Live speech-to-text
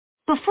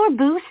Before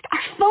Boost, our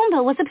phone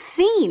bill was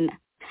obscene.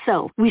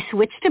 So we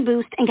switched to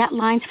Boost and got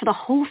lines for the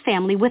whole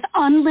family with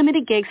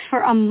unlimited gigs for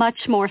a much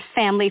more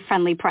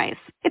family-friendly price.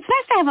 It's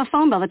nice to have a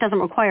phone bill that doesn't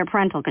require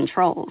parental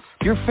controls.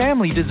 Your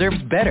family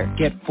deserves better.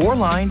 Get 4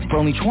 lines for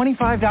only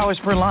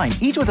 $25 per line,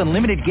 each with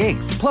unlimited gigs.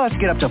 Plus,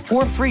 get up to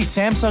 4 free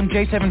Samsung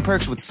J7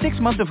 perks with 6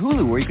 months of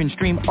Hulu, where you can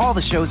stream all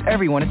the shows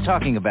everyone is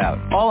talking about.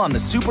 All on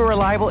the super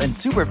reliable and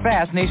super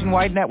fast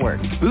nationwide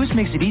network. Boost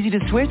makes it easy to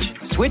switch.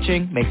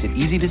 Switching makes it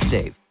easy to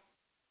save.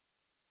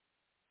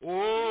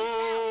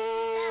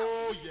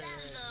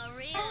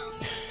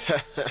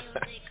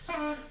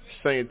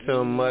 Sing it to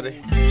him, Muddy.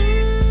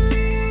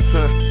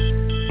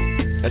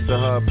 That's a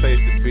hard place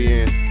to be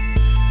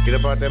in. Get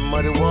up out that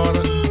muddy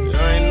water. You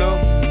ain't know.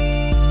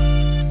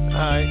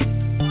 Alright.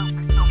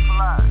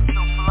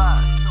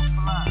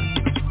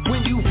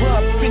 When you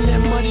up in that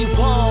muddy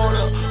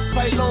water,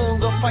 fight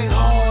longer, fight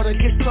harder,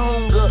 get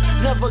stronger,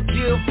 never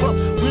give up.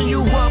 When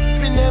you up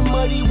in that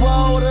muddy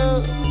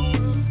water,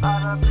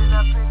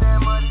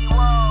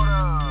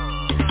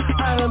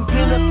 I done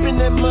been up in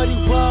that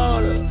muddy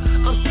water.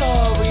 I'm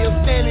sorry,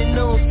 I'm standing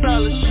on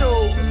solid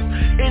shores,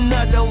 and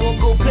I don't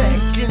wanna go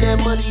back in that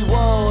muddy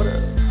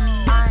water.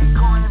 I ain't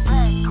going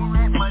back on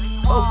that muddy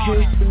water.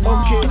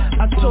 Okay,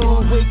 I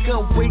told her wake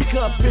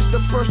up, it's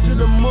the first of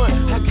the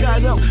month. I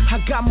got up,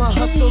 I got my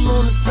hustle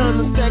on, it's time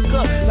to stack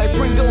up. Like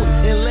Pringles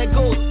and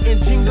Legos and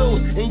Jingles,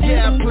 and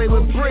yeah, I play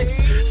with bricks.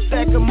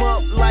 Stack them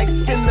up like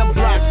cinder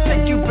blocks,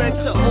 take you back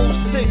to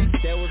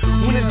 06.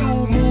 When a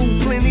dude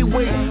move plenty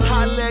weight,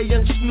 holla at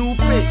young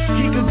Snoopy,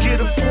 he could get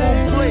a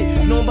full plate.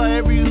 Known by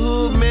every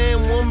hood,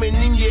 man, woman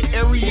in your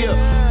area.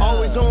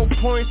 Always on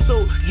point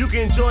so you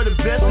can enjoy the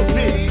best of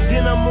it.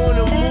 Then I'm on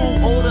the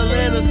move, old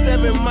Atlanta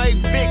 7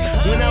 Mike Vick.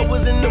 When I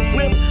was in the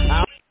whip,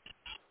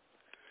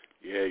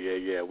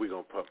 Yeah, we're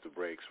going to pump the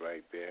brakes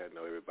right there. I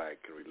know everybody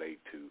can relate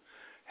to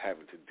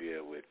having to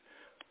deal with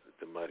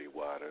the muddy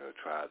water or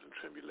trials and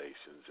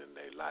tribulations in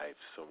their life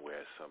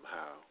somewhere,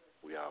 somehow.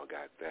 We all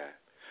got that.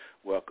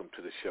 Welcome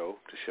to the show.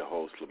 This is your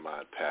host,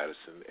 Lamont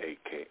Patterson,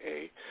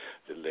 a.k.a.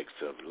 The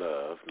Elixir of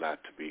Love,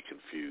 not to be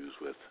confused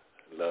with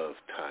Love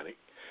Tonic.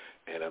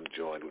 And I'm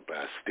joined with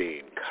my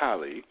esteemed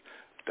colleague,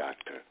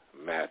 Dr.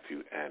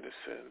 Matthew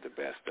Anderson, the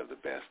best of the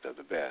best of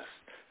the best.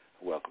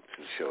 Welcome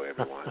to the show,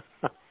 everyone.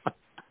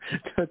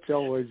 That's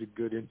always a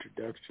good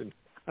introduction.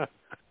 Hey,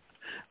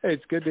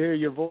 it's good to hear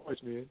your voice,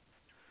 man.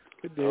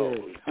 Good to hear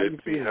you. Good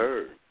to be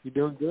heard. You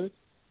doing good?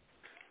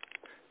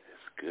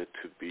 It's good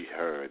to be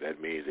heard.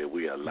 That means that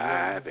we are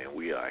live and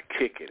we are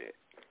kicking it.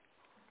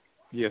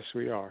 Yes,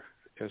 we are.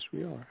 Yes,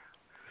 we are.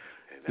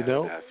 And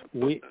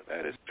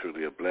that is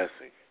truly a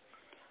blessing.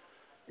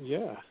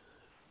 Yeah.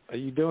 Are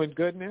you doing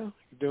good now?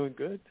 You doing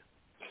good?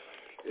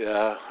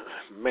 Yeah,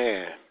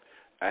 man.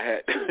 I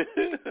had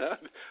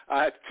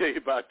to tell you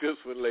about this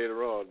one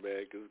later on,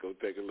 man, because it's going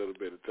to take a little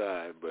bit of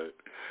time. But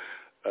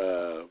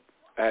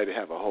I had to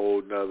have a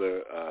whole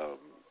nother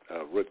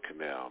root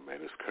canal, man.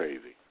 It's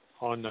crazy.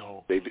 Oh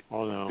no! They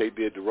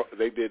did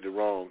the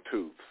wrong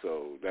tooth,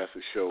 so that's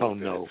a show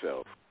in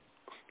itself.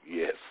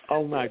 Yes.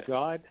 Oh my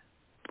God.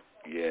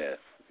 Yes.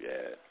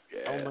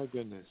 Oh my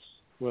goodness.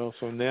 Well,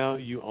 so now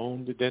you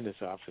own the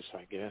dentist office,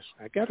 I guess.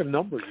 I got a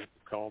number you can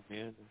call,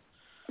 man.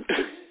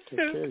 Take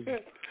care of you.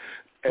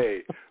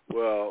 Hey,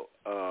 well,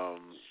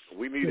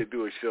 we need to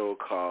do a show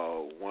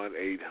called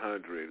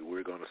 1-800.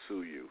 We're going to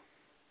sue you.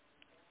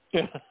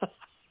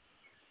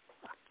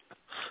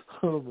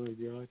 Oh my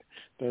God,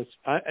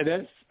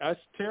 that's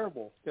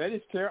terrible. That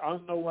is terrible. I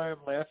don't know why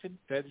I'm laughing.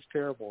 That is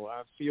terrible.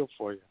 I feel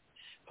for you.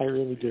 I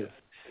really do.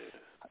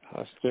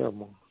 That's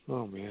terrible.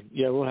 Oh man,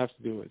 yeah, we'll have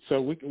to do it.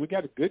 So we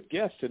got a good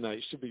guest tonight.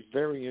 It should be a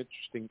very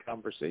interesting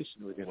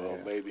conversation we're gonna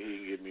have. Maybe he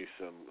can give me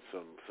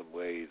some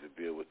ways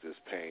to deal with this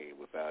pain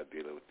without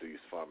dealing with these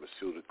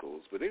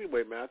pharmaceuticals. But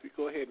anyway, Matthew,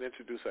 go ahead and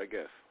introduce our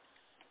guest.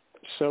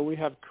 So we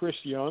have Chris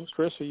Young.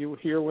 Chris, are you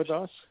here with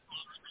us?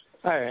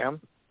 I am,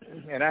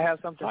 and I have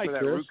something for that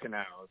Chris. root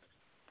canal.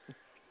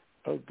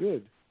 Oh,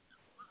 good.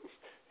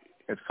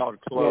 It's called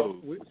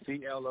clove.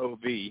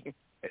 C-L-O-V.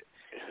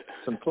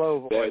 Some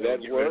clove oil.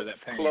 That get rid of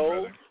that pain,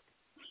 clove. Brother.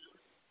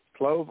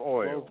 Clove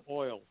oil. Clove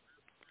oil.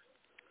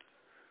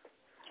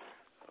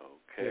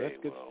 Okay, yeah,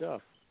 that's good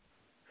stuff.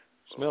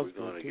 Smells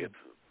good too.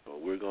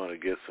 We're going to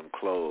get some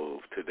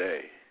clove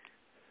today.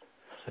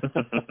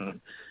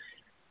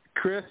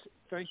 Chris,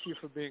 thank you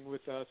for being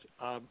with us.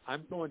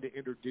 I'm going to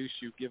introduce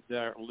you, give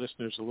our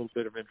listeners a little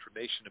bit of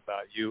information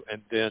about you,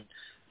 and then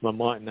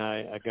Lamont and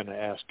I are going to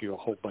ask you a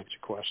whole bunch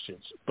of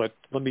questions. But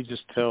let me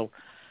just tell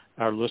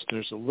our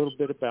listeners a little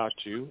bit about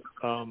you,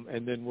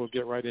 and then we'll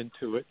get right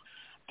into it.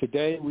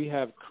 Today we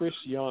have Chris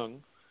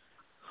Young,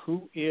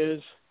 who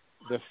is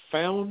the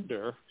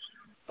founder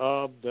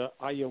of the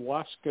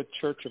Ayahuasca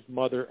Church of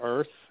Mother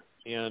Earth,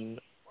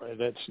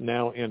 that's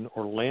now in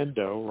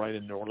Orlando, right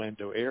in the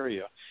Orlando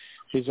area.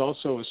 He's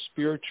also a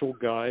spiritual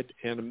guide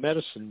and a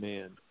medicine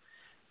man.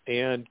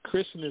 And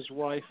Chris and his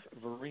wife,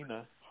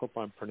 Verena, hope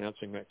I'm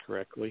pronouncing that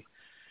correctly,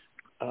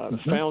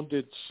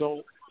 founded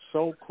Soul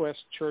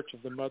Quest Church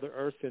of the Mother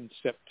Earth in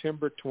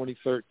September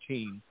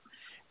 2013.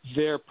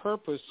 Their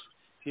purpose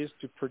is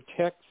to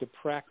protect the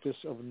practice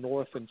of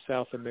North and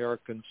South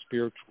American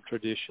spiritual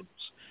traditions,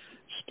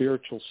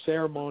 spiritual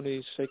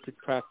ceremonies, sacred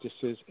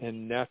practices,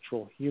 and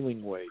natural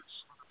healing ways.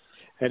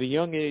 At a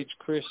young age,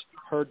 Chris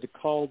heard the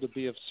call to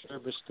be of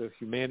service to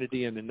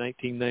humanity, and in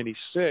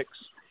 1996,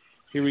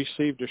 he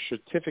received a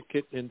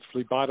certificate in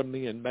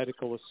phlebotomy and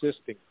medical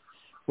assisting,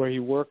 where he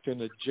worked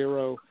in a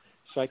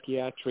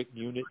gero-psychiatric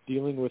unit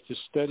dealing with the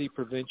study,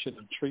 prevention,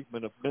 and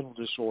treatment of mental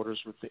disorders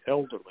with the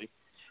elderly.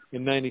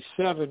 In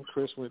 1997,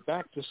 Chris went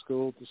back to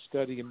school to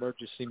study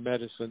emergency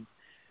medicine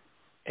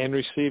and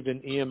received an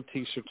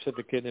EMT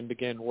certificate and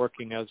began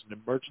working as an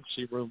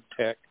emergency room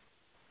tech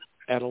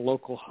at a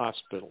local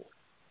hospital.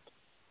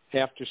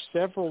 After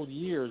several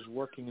years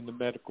working in the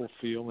medical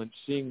field and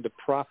seeing the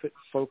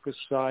profit-focused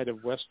side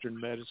of Western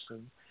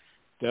medicine,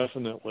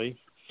 definitely,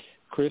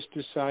 Chris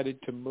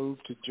decided to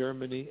move to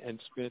Germany and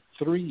spent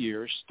 3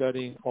 years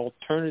studying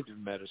alternative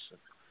medicine.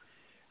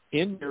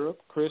 In Europe,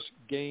 Chris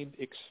gained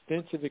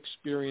extensive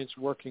experience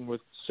working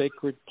with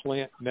sacred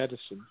plant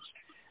medicines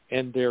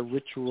and their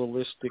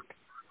ritualistic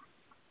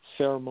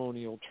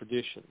ceremonial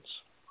traditions.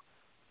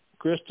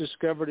 Chris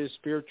discovered his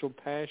spiritual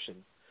passion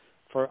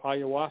for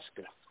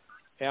ayahuasca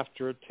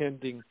after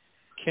attending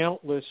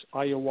countless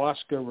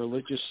ayahuasca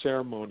religious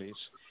ceremonies.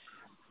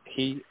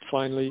 He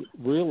finally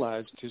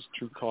realized his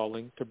true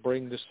calling to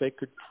bring the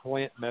sacred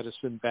plant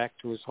medicine back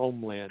to his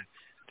homeland,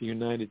 the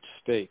United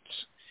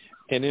States.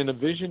 And in a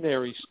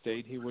visionary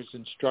state, he was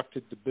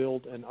instructed to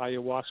build an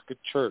Ayahuasca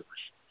Church,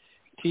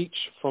 teach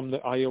from the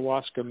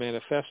Ayahuasca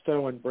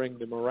Manifesto, and bring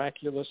the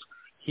miraculous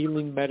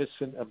healing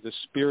medicine of the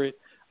spirit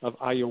of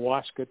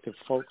ayahuasca to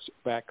folks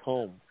back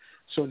home.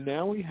 So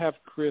now we have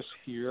Chris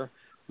here,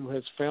 who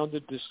has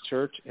founded this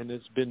church and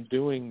has been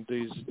doing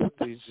these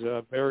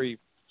very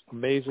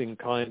amazing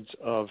kinds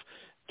of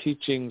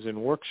teachings and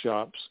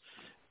workshops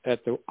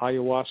at the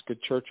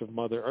Ayahuasca Church of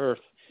Mother Earth.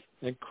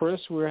 And Chris,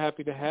 we're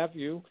happy to have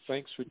you.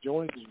 Thanks for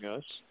joining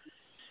us.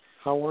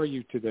 How are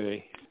you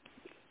today?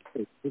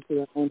 Thanks for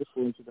that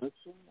wonderful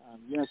introduction.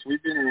 Yes,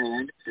 we've been in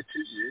Orlando for 2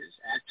 years.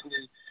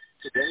 Actually,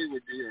 today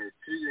would be our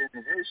 2-year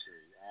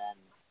anniversary.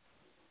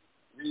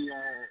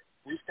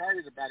 We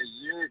started about a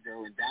year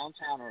ago in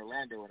downtown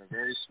Orlando in a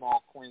very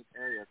small, quaint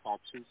area called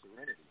True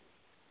Serenity.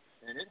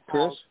 And it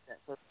housed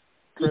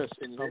Chris,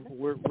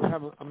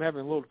 I'm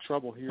having a little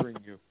trouble hearing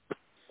you.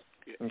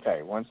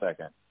 Okay, 1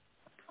 second.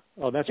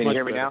 Oh, that's Can much you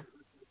hear me better. now?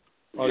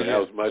 Oh, yeah, that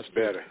was much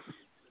better.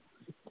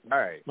 All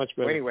right. Much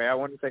better. Well, anyway, I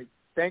want to say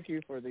thank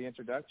you for the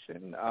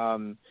introduction.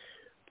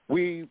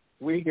 We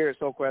here at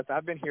SoulQuest,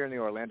 I've been here in the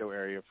Orlando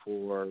area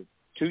for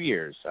 2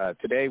 years.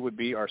 Today would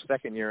be our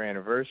 2nd-year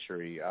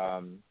anniversary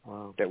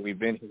that we've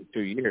been here 2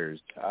 years.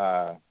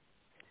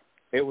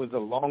 It was a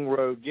long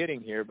road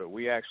getting here, but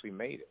we actually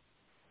made it.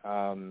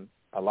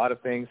 A lot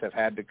of things have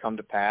had to come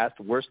to pass.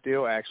 We're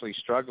still actually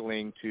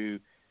struggling to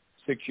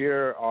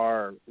secure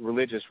our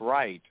religious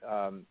right.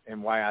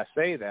 And why I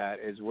say that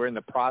is we're in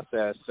the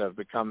process of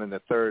becoming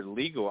the 3rd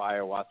legal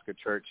ayahuasca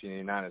church in the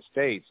United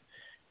States,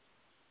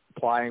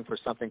 applying for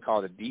something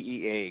called a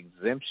DEA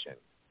exemption.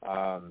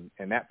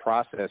 And that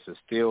process is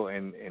still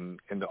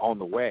on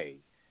the way.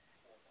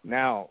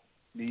 Now,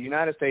 the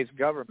United States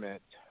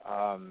government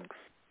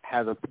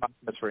has a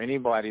process for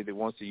anybody that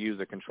wants to use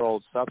a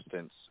controlled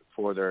substance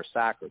for their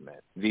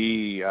sacrament.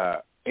 The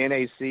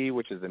NAC,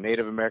 which is the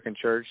Native American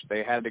Church,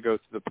 they had to go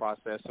through the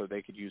process so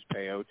they could use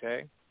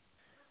peyote,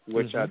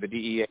 which the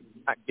DEA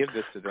did not give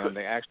this to them.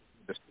 They actually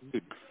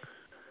dispute.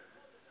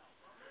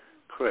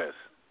 Chris.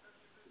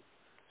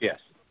 Yes.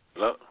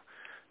 Hello?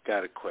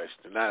 Got a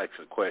question. Not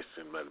actually a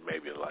question, but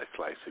maybe a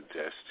slight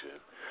suggestion.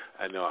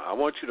 I know I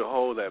want you to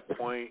hold that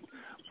point,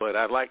 but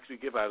I'd like to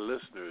give our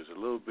listeners a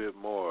little bit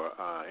more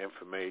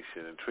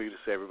information and treat us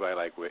everybody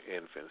like we're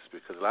infants,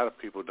 because a lot of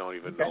people don't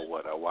even know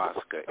what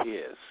ayahuasca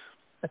is.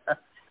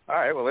 All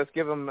right, well, let's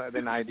give them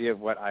an idea of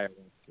what ayahuasca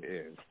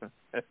is.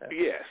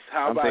 Yes,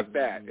 how about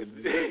that?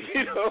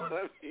 You know what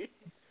I mean?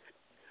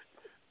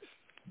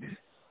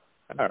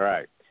 All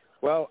right.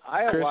 Well,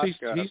 ayahuasca.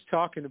 Chris, he's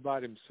talking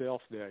about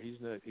himself there. He's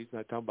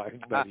not talking about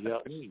anybody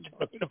else.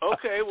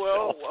 Okay,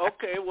 well,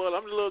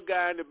 I'm the little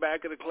guy in the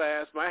back of the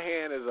class. My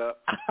hand is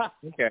up.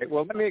 Okay,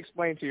 well, let me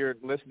explain to your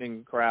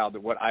listening crowd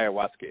what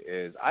ayahuasca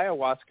is.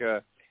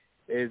 Ayahuasca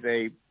is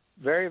a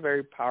very,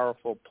 very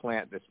powerful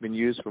plant that's been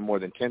used for more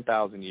than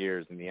 10,000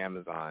 years in the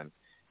Amazon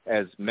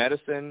as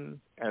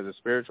medicine, as a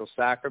spiritual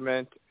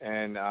sacrament,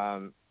 and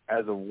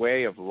as a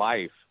way of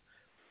life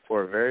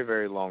for a very,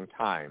 very long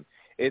time.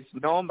 It's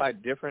known by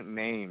different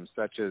names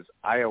such as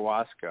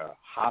ayahuasca,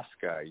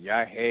 haska,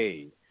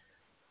 yahe,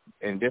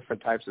 and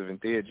different types of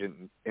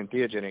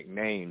entheogenic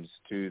names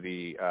to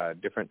the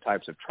different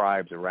types of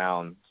tribes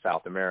around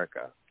South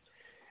America.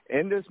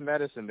 In this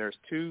medicine, there's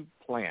 2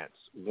 plants.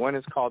 One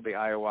is called the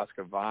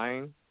ayahuasca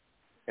vine,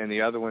 and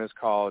the other one is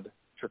called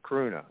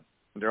trichruna.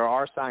 There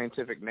are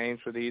scientific names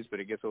for these,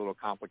 but it gets a little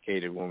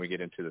complicated when we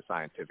get into the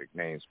scientific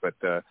names. But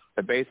the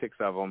basics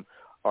of them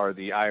are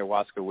the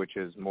ayahuasca, which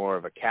is more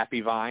of a cappy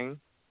vine,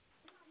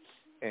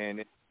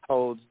 and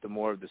holds the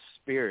more of the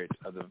spirit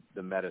of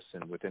the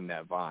medicine within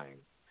that vine.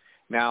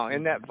 Now,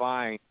 in that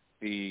vine,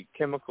 the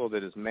chemical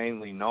that is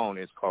mainly known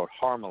is called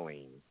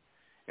harmaline.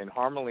 And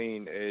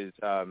harmaline is,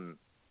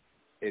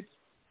 it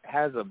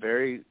has a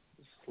very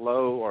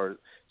slow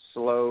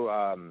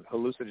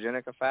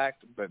hallucinogenic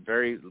effect, but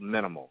very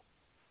minimal.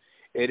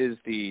 It is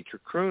the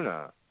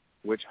trichruna,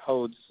 which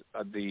holds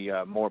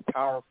the more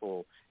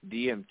powerful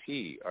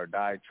DMT, or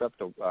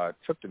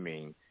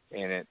ditryptamine,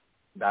 in it,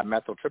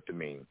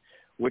 dimethyltryptamine,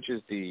 which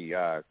is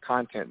the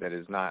content that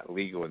is not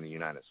legal in the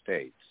United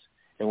States.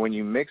 And when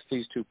you mix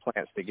these two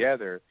plants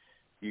together,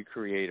 you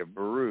create a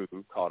brew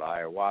called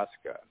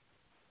ayahuasca.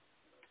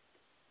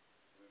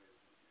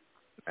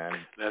 And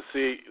Now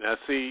see,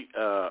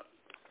 I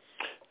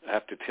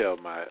have to tell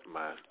my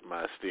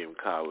esteemed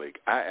colleague,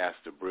 I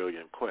asked a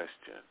brilliant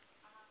question.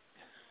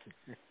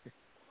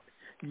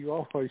 You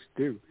always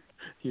do.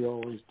 You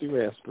always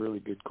do ask really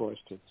good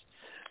questions.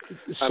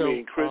 I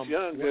mean, Chris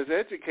Young has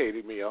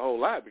educated me a whole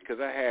lot, because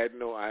I had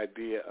no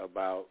idea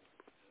about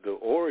the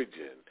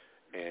origin,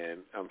 and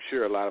I'm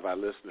sure a lot of our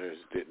listeners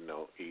didn't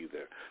know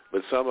either.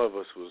 But some of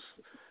us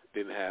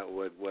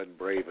wasn't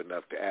brave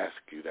enough to ask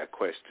you that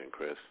question,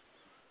 Chris.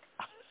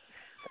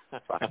 I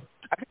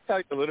can tell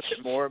you a little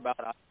bit more about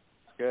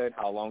ayahuasca and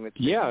how long it's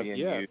been being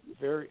used.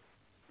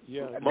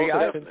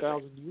 More than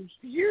 10,000 years.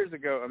 Years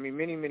ago, I mean,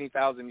 many, many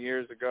thousand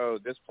years ago,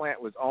 this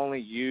plant was only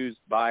used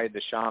by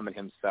the shaman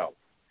himself.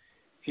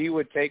 He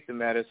would take the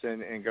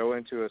medicine and go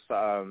into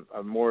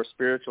a more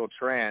spiritual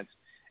trance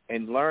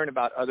and learn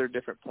about other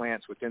different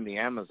plants within the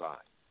Amazon.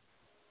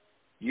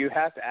 You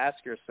have to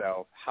ask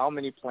yourself, how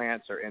many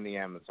plants are in the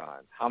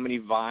Amazon? How many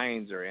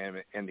vines are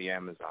in the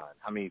Amazon?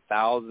 How many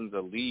thousands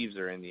of leaves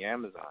are in the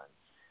Amazon?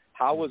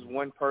 How was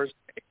one person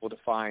able to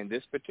find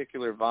this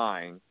particular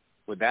vine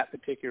with that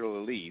particular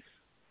leaf,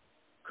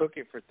 cook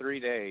it for 3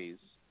 days,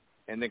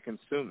 and then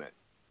consume it?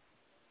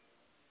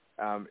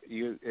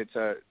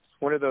 It's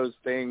one of those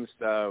things,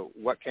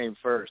 what came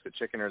first, the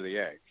chicken or the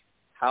egg?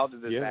 How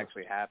did this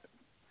actually happen?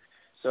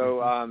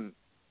 So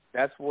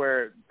that's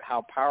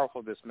how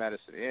powerful this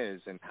medicine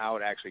is, and how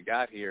it actually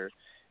got here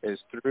is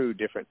through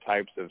different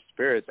types of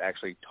spirits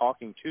actually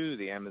talking to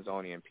the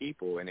Amazonian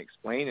people and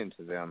explaining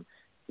to them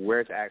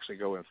where to actually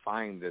go and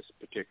find this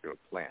particular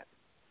plant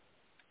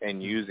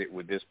and use it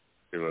with this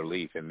particular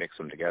leaf and mix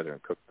them together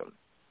and cook them.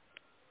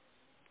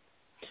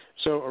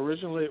 So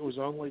originally it was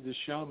only the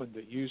shaman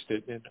that used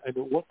it. And at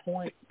what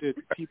point did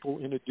people,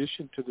 in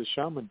addition to the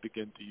shaman,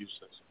 begin to use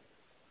this?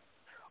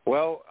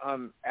 Well,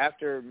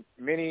 after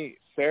many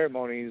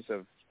ceremonies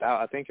of,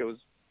 I think it was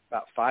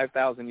about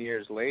 5,000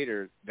 years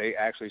later, they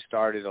actually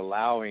started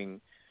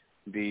allowing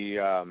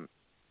the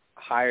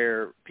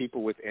higher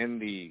people within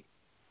the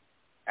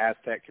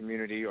Aztec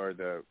community or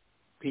the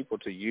people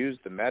to use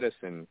the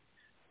medicine,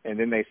 and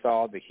then they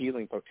saw the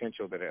healing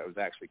potential that it was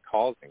actually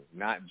causing,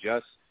 not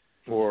just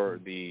for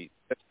the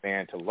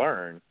man to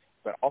learn,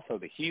 but also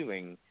the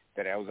healing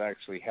that it was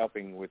actually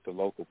helping with the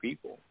local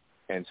people.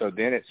 And so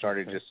then it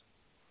started just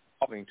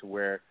evolving to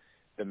where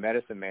the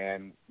medicine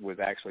man was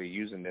actually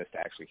using this to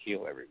actually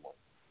heal everyone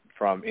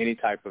from any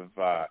type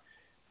of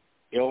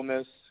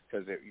illness,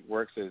 because it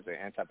works as an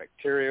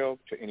antibacterial,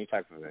 to any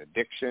type of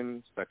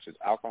addiction, such as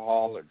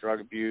alcohol or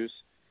drug abuse.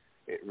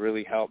 It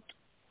really helped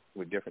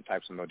with different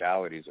types of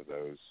modalities of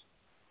those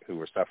who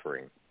were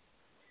suffering.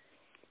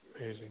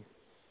 Amazing.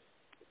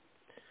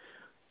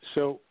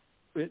 So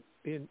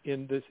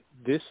in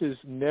this is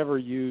never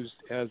used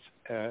as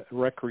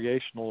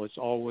recreational. It's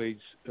always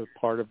a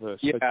part of a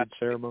sacred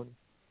ceremony?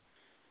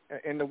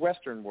 In the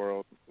Western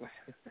world,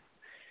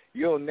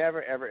 you'll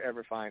never, ever,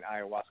 ever find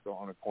ayahuasca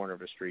on a corner of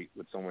the street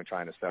with someone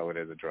trying to sell it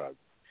as a drug.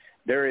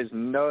 There's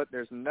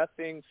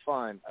nothing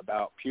fun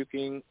about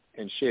puking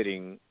and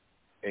shitting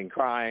and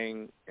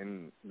crying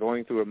and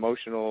going through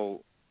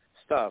emotional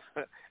stuff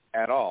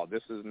at all.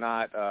 This is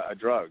not a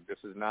drug. This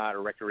is not a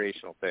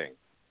recreational thing.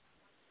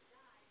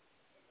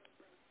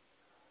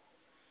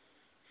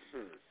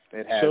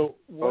 So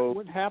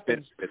what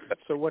happens?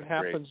 So what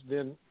happens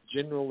then?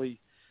 Generally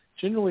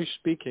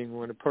speaking,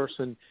 when a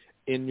person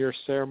in your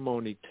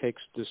ceremony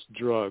takes this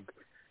drug,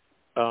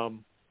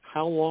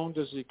 how long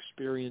does the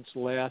experience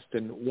last,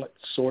 and what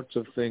sorts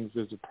of things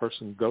does a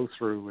person go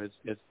through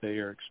as they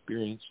are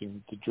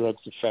experiencing the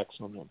drug's effects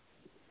on them?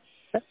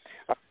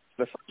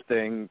 The first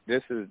thing,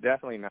 this is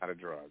definitely not a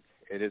drug.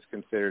 It is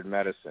considered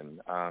medicine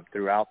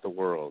throughout the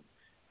world.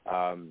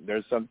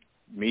 There's some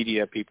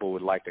media people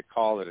would like to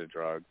call it a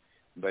drug,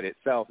 but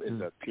itself is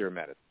a pure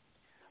medicine.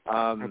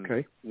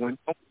 When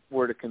someone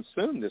were to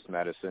consume this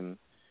medicine,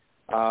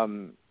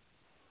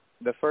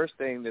 the first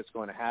thing that's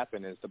going to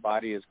happen is the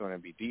body is going to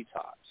be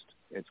detoxed.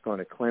 It's going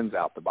to cleanse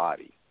out the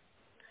body.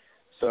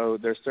 So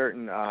there's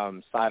certain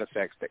side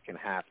effects that can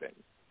happen.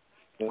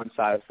 One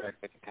side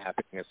effect that can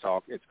happen is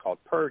it's called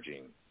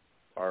purging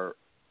or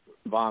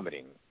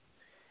vomiting.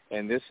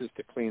 And this is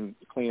to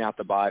clean out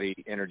the body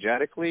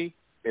energetically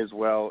as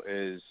well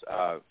as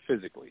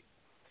physically.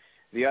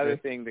 The other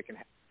thing that can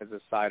happen as a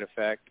side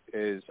effect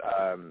is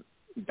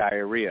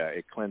diarrhea.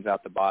 It cleans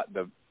out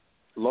the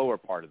lower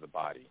part of the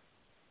body.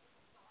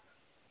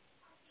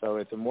 So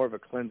it's more of a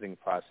cleansing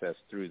process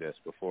through this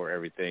before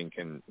everything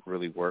can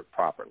really work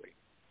properly.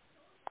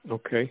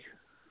 Okay.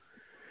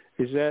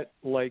 Is that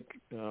like,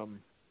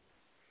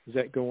 does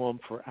that go on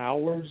for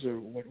hours, or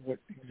what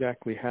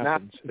exactly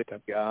happens?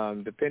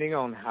 Depending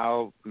on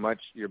how much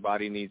your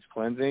body needs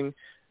cleansing,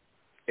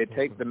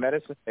 the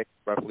medicine takes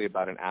roughly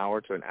about an hour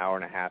to an hour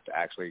and a half to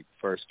actually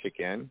first kick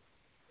in.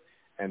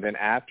 And then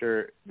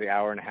after the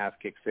hour and a half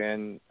kicks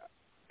in,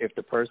 if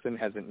the person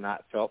hasn't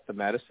not felt the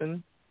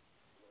medicine,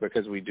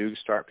 because we do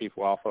start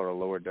people off at a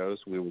lower dose,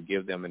 we will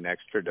give them an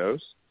extra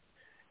dose.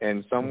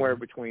 And somewhere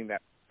between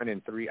that 1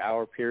 and 3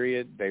 hour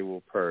period, they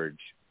will purge.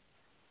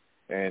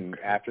 And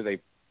after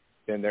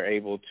then they're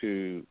able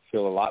to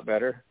feel a lot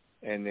better,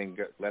 and then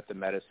let the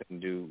medicine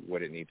do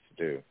what it needs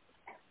to do.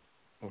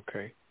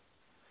 Okay.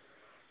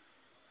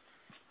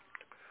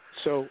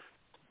 So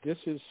this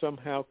is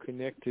somehow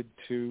connected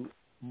to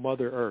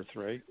Mother Earth,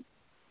 right?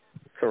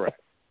 Correct.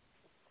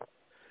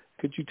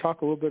 Could you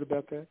talk a little bit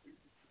about that?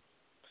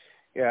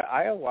 Yeah,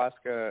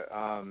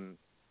 ayahuasca,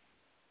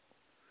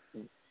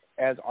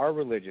 as our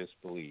religious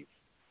belief,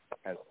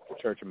 as the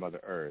Church of Mother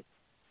Earth,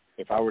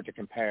 if I were to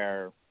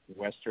compare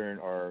Western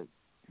or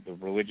the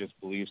religious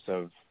beliefs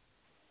of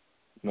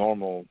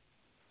normal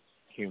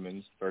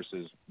humans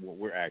versus what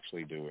we're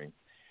actually doing,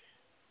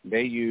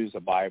 they use a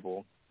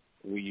Bible.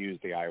 We use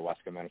the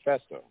Ayahuasca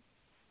Manifesto.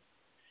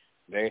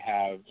 They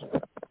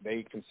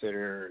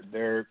consider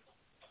their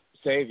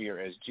savior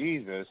as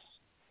Jesus,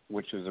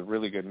 which is a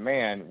really good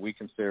man. We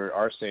consider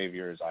our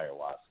savior as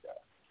ayahuasca,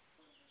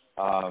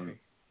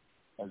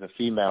 as a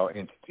female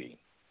entity.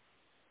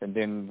 And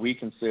then we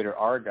consider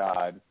our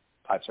God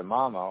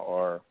Pachamama,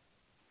 or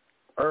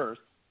Earth,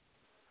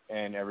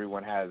 and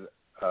everyone has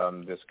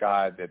this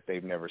God that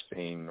they've never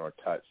seen or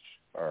touched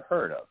or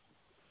heard of.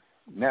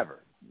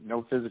 Never.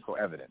 No physical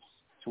evidence.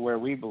 To where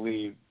we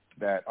believe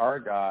that our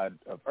God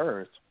of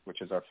Earth,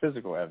 which is our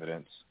physical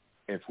evidence,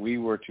 if we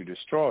were to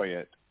destroy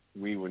it,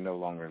 we would no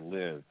longer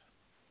live.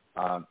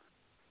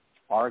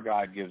 Our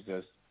God gives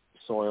us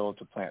soil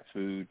to plant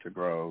food, to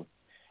grow,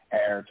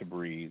 air to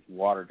breathe,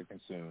 water to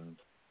consume.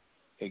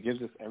 It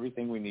gives us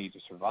everything we need to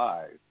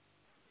survive.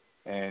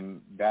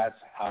 And that's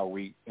how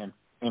we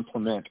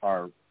implement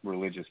our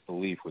religious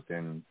belief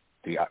within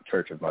the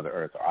Church of Mother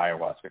Earth, or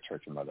Ayahuasca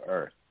Church of Mother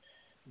Earth.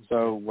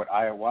 So what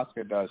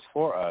ayahuasca does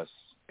for us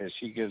is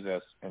she gives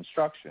us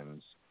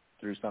instructions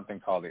through something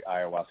called the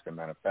Ayahuasca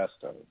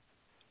Manifesto.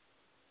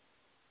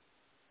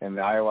 And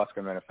the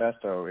Ayahuasca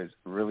Manifesto is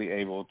really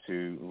able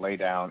to lay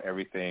down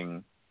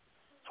everything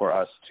for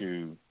us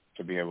to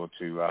be able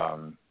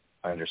to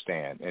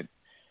understand.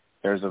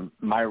 There's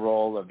my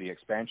role of the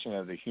expansion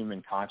of the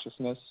human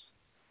consciousness,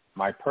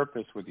 my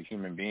purpose with the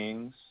human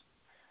beings,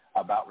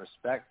 about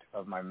respect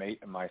of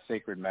my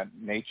sacred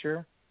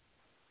nature,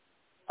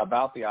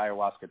 about the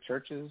ayahuasca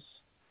churches,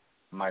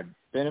 my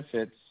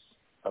benefits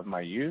of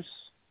my use,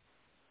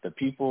 the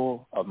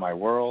people of my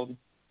world,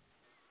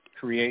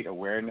 create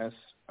awareness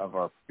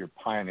of your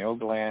pineal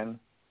gland.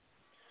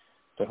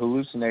 The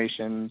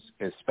hallucinations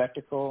is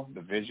spectacle,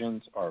 the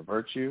visions are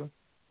virtue.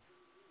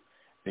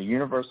 The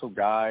universal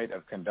guide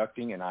of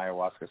conducting an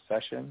ayahuasca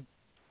session,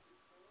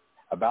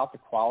 about the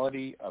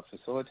quality of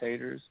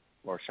facilitators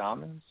or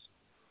shamans,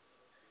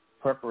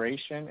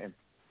 preparation and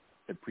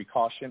the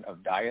precaution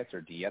of diets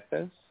or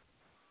dietas,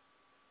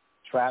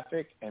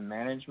 traffic and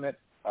management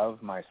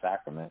of my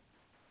sacrament,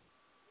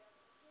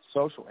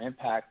 social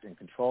impact and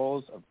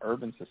controls of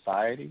urban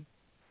society,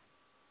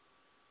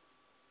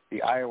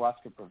 the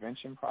Ayahuasca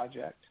Prevention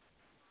Project,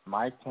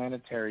 my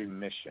planetary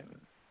mission.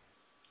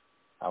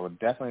 I would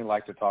definitely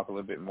like to talk a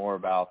little bit more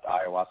about the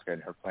ayahuasca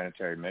and her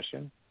planetary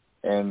mission.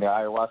 And the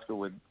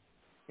ayahuasca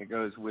it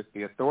goes with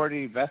the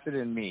authority vested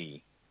in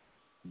me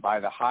by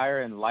the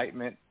higher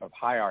enlightenment of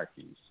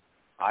hierarchies.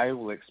 I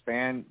will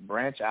expand,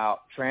 branch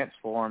out,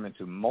 transform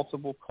into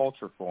multiple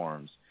culture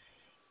forms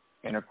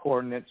in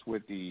accordance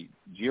with the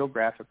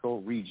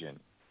geographical region.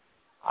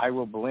 I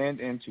will blend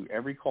into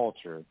every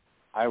culture.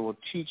 I will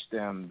teach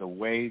them the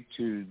way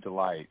to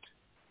delight,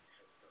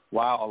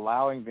 while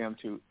allowing them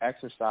to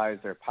exercise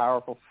their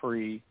powerful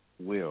free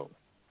will.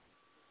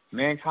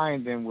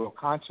 Mankind then will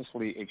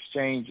consciously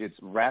exchange its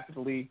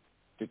rapidly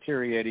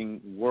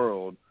deteriorating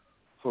world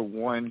for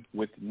one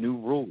with new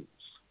rules,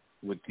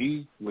 with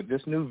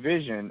this new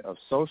vision of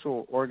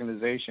social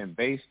organization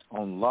based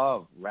on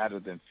love rather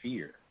than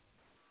fear.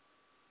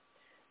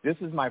 This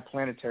is my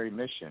planetary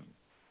mission,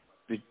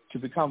 to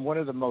become one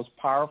of the most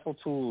powerful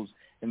tools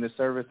in the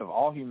service of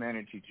all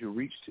humanity to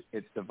reach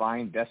its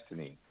divine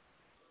destiny.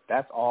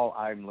 That's all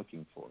I'm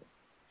looking for.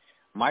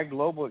 My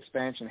global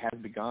expansion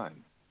has begun,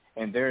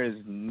 and there is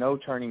no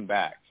turning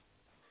back.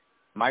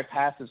 My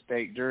passive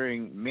state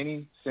during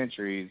many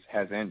centuries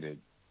has ended.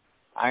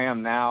 I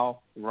am now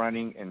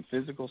running in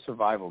physical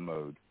survival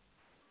mode.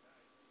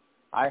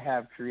 I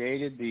have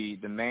created the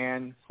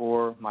demand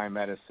for my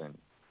medicine,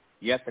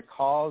 yet the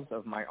cause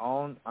of my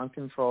own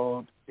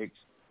uncontrolled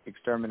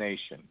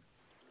extermination.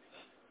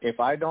 If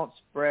I don't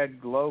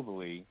spread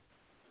globally,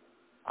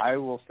 I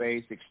will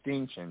face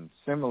extinction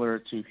similar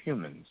to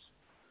humans.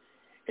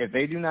 If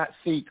they do not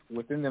seek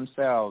within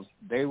themselves,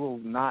 they will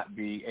not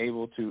be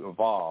able to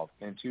evolve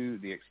into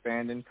the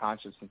expanding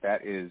consciousness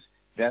that is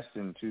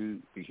destined to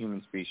the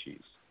human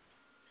species.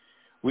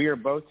 We are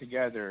both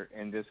together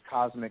in this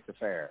cosmic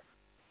affair.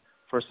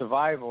 For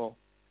survival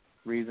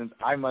reasons,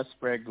 I must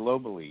spread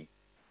globally,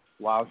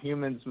 while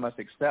humans must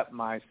accept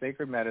my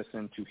sacred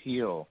medicine to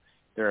heal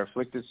their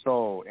afflicted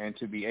soul and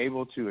to be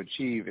able to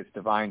achieve its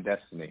divine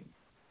destiny.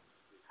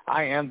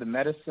 I am the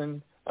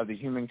medicine of the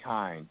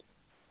humankind,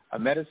 a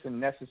medicine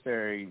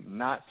necessary,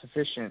 not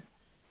sufficient,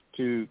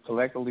 to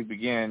collectively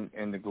begin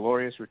in the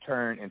glorious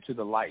return into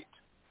the light.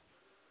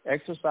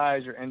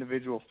 Exercise your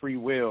individual free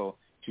will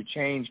to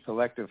change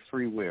collective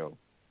free will.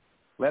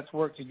 Let's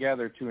work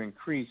together to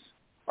increase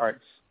our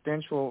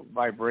existential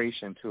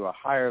vibration to a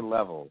higher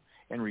level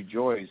and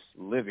rejoice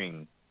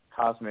living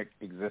cosmic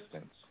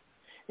existence.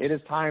 It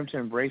is time to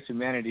embrace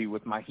humanity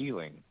with my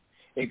healing,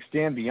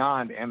 extend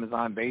beyond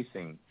Amazon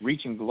basin,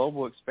 reaching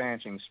global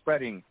expansion,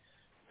 spreading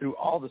through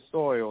all the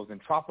soils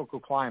and tropical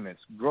climates,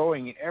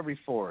 growing in every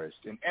forest,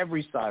 in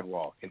every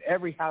sidewalk, in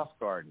every house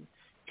garden.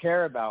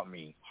 Care about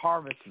me,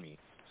 harvest me,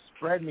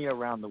 spread me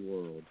around the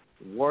world.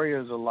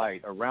 Warriors of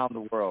light around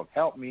the world,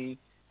 help me,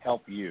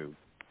 help you.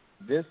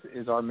 This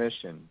is our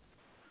mission.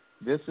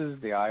 This is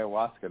the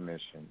ayahuasca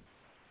mission.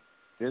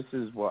 This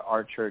is what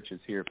our church is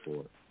here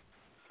for.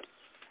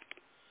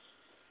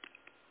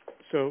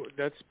 So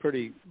that's a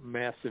pretty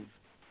massive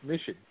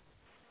mission.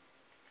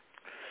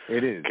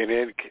 It is.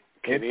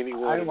 Can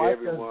anyone and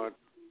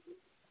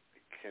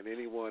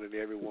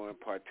everyone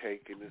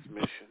partake in this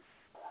mission?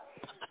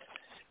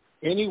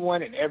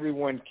 Anyone and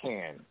everyone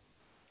can.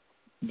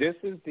 This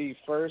is the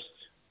first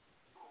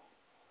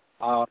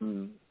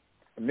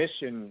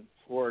mission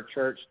for a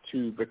church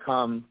to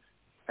become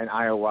an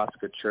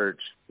ayahuasca church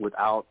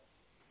without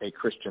a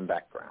Christian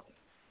background.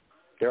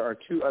 There are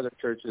 2 other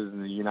churches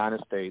in the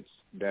United States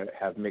that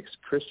have mixed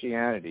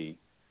Christianity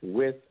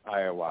with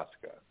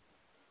ayahuasca.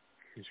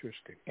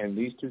 Interesting. And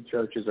these 2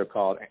 churches are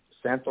called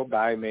Santo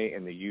Daime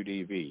and the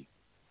UDV.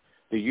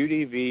 The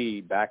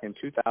UDV, back in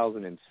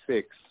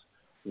 2006,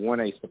 won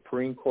a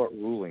Supreme Court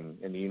ruling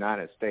in the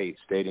United States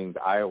stating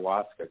that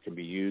ayahuasca can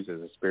be used as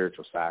a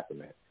spiritual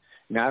sacrament.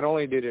 Not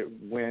only did it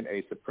win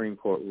a Supreme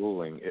Court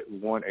ruling, it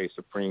won a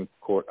Supreme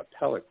Court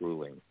appellate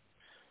ruling.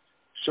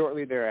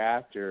 Shortly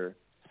thereafter,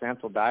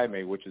 Santo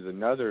Daime, which is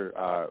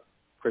another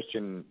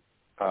Christian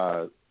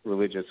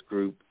religious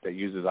group that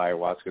uses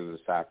ayahuasca as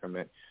a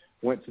sacrament,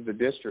 went to the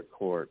district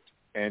court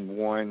and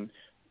won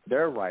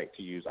their right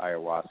to use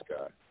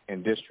ayahuasca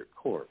in district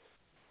court.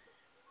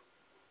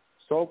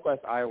 Soul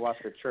Quest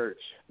Ayahuasca Church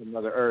in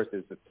Mother Earth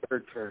is the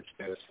 3rd church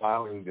that is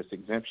filing this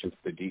exemption to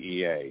the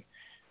DEA.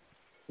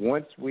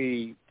 Once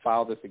we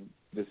file this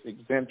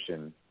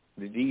exemption,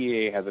 the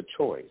DEA has a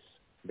choice.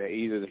 They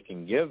either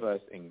can give us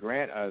and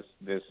grant us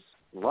this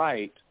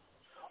right,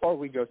 or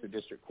we go to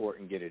district court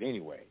and get it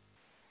anyway.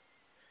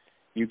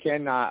 You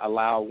cannot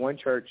allow one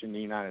church in the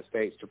United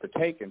States to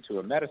partake into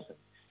a medicine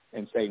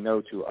and say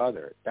no to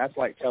other. That's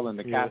like telling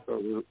the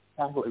Catholic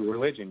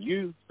religion,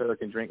 you, sir,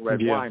 can drink red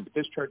wine, but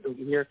this church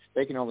over here,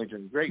 they can only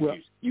drink grape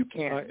juice. You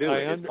can't do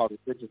it. It's called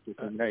religious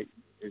discrimination.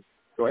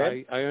 Go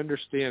ahead. I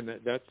understand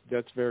that.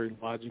 That's very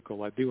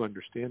logical. I do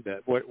understand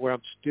that. Where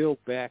I'm still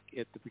back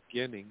at the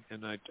beginning,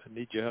 and I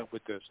need your help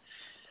with this,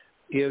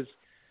 is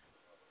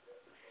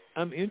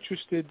I'm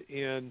interested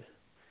in,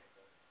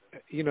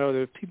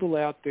 there are people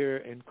out there,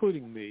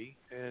 including me,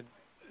 and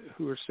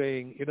who are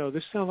saying,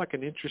 this sounds like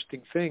an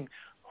interesting thing.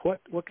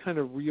 What kind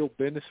of real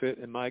benefit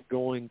am I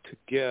going to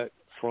get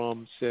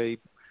from, say,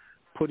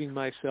 putting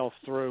myself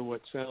through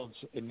what sounds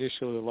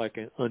initially like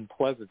an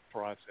unpleasant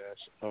process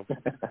of,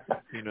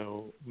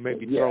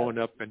 maybe throwing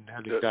up and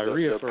having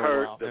diarrhea for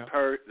a while.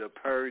 The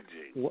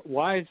purging.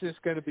 Why is this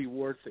going to be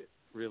worth it,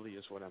 really,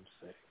 is what I'm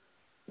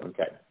saying.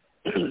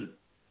 Okay.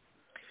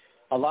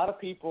 A lot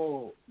of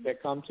people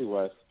that come to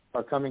us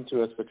are coming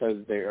to us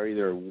because they are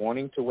either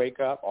wanting to wake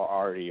up or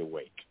already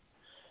awake.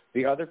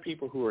 The other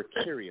people who are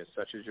curious,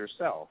 such as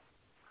yourself,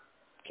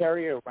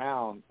 carry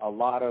around a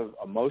lot of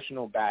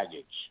emotional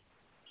baggage,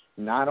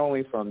 not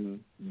only from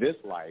this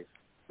life,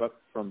 but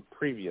from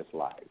previous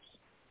lives.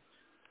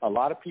 A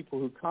lot of people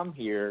who come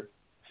here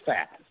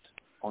fast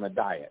on a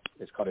diet.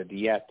 It's called a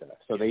dieta.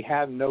 So they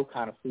have no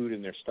kind of food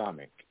in their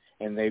stomach,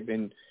 and they've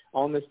been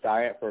on this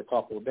diet for a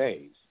couple of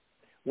days.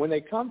 When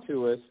they come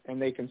to us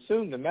and they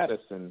consume the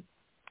medicine,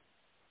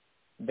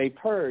 they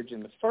purge,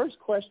 and the first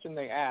question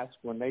they ask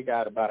when they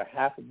got about a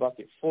half a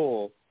bucket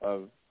full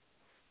of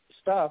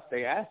stuff,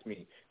 they ask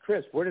me,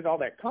 Chris, where did all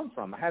that come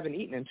from? I haven't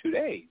eaten in 2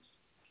 days.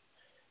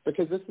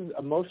 Because this is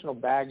emotional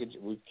baggage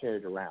that we've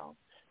carried around.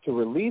 To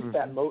release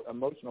that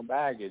emotional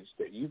baggage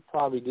that you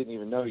probably didn't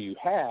even know you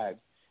had,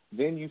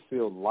 then you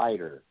feel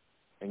lighter,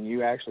 and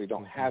you actually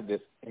don't have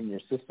this in your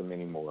system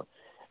anymore.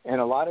 And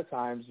a lot of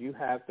times you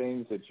have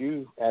things that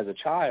you, as a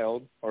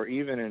child or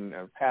even in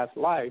a past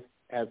life,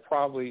 have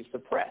probably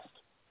suppressed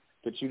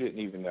that you didn't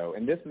even know.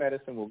 And this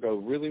medicine will go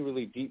really,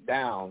 really deep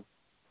down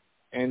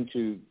and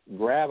to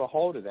grab a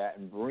hold of that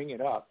and bring it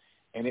up,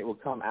 and it will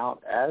come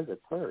out as a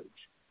purge.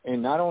 And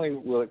not only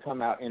will it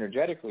come out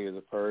energetically as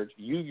a purge,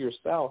 you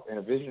yourself in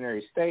a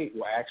visionary state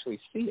will actually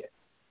see it.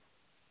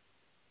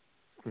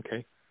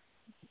 Okay.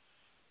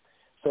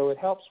 So it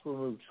helps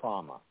remove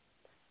trauma.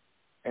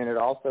 And it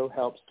also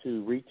helps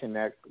to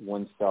reconnect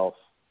oneself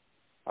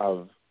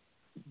of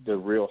the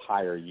real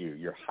higher you,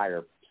 your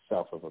higher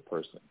self of a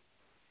person.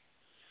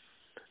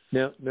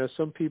 Now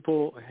some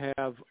people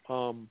have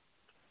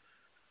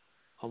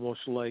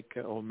almost like,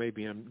 or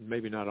maybe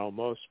not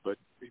almost, but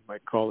we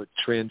might call it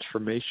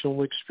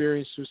transformational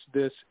experiences with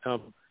this.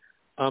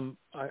 I'm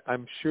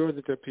sure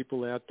that there are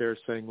people out there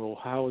saying, well,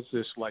 how is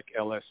this like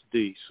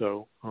LSD?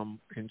 So I'm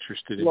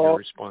interested in your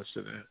response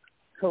to that.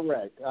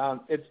 Correct.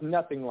 It's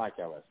nothing like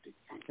LSD.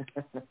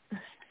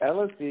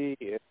 LSD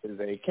is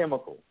a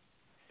chemical,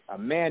 a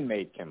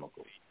man-made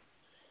chemical.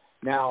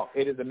 Now,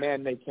 it is a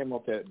man-made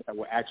chemical that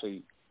will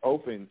actually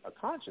open a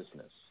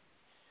consciousness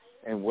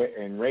and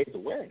raise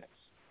awareness.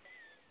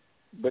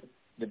 But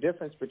the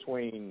difference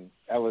between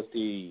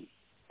LSD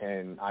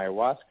and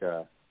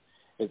ayahuasca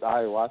is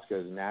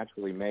ayahuasca is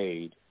naturally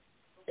made,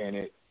 and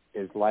it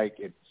is like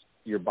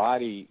your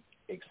body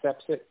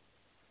accepts it,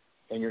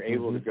 and you're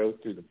able to go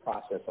through the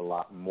process a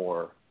lot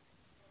more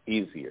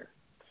easier.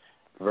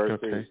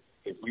 Versus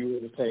if you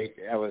were to take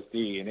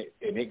LSD and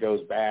it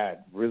goes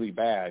bad, really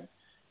bad,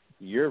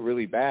 you're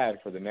really bad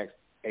for the next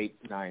 8,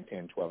 9,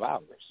 10, 12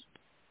 hours.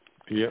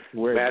 Yep.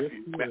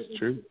 Matthew,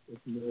 true.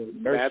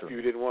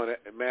 Matthew didn't want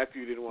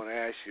to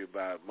ask you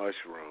about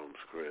mushrooms,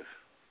 Chris.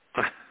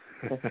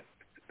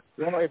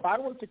 Well, if I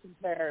were to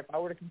compare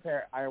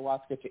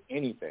ayahuasca to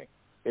anything,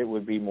 it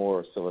would be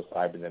more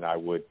psilocybin than I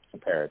would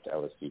compare it to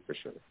LSD for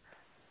sure.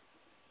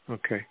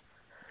 Okay.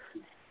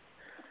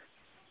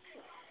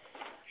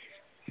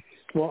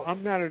 Well,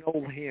 I'm not an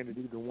old hand at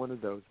either one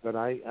of those, but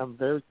I'm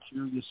very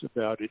curious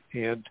about it,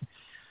 and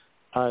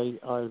I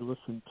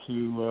listened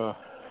to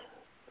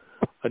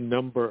a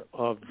number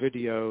of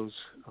videos.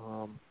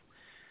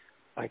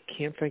 I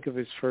can't think of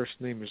his first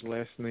name. His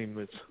last name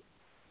is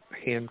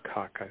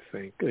Hancock, I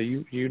think.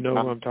 You know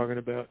who I'm talking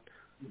about?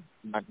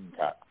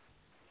 Hancock.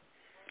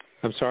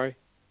 I'm sorry?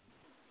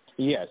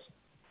 Yes,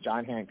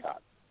 John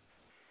Hancock.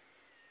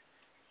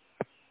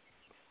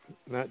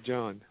 Not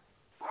John.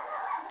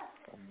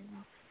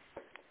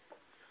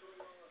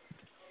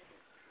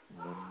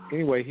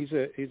 Anyway, he's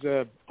a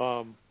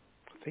I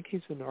think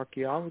he's an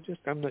archaeologist.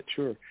 I'm not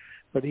sure,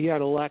 but he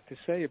had a lot to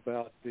say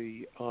about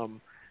the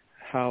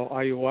how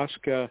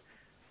ayahuasca,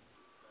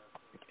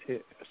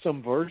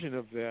 some version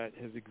of that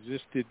has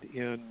existed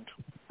in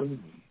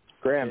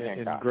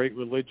great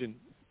religion.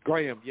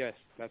 Graham, yes,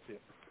 that's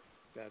it.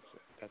 That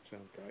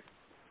sounds right.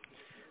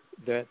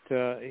 That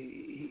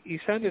he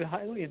sounded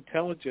highly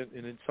intelligent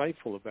and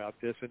insightful about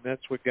this, and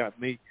that's what got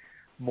me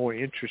more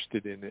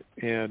interested in it,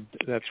 and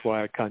that's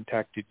why I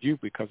contacted you,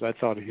 because I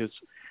thought his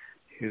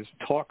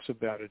talks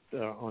about it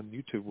on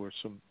YouTube were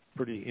some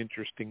pretty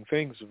interesting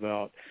things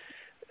about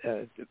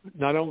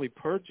not only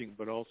purging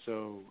but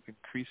also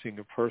increasing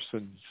a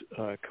person's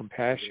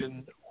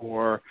compassion,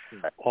 or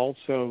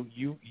also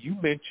you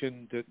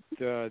mentioned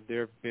that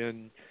there have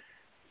been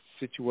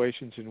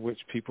situations in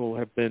which people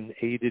have been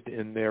aided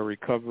in their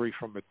recovery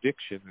from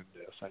addiction in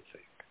this, I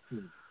think.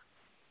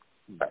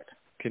 Right.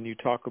 Can you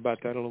talk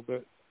about that a little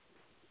bit?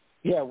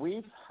 Yeah,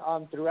 we've,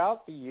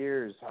 throughout the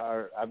years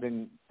I've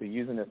been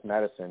using this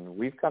medicine,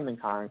 we've come in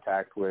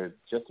contact with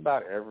just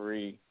about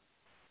every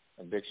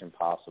addiction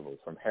possible,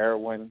 from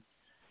heroin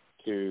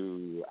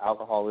to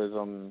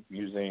alcoholism,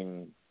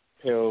 using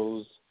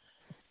pills,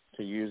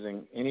 to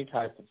using any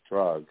type of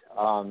drug.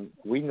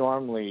 We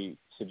normally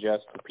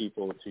suggest for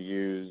people to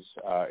use,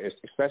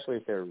 especially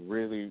if they're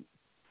really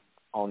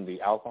on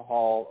the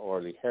alcohol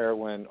or the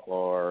heroin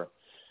or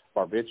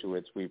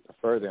barbiturates, we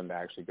prefer them to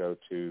actually go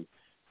to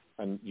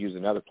and use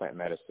another plant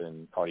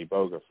medicine called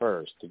iboga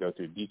first to go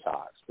through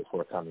detox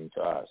before coming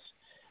to us.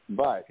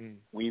 But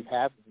we've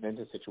had been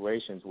into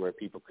situations where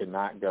people could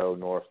not go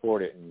nor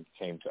afford it and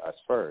came to us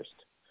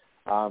first.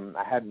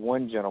 I had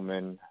one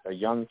gentleman, a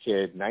young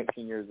kid,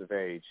 19 years of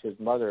age. His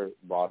mother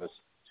brought him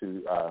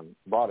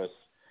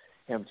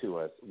to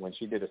us when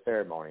she did a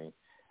ceremony,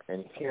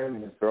 and him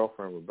and his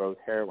girlfriend were both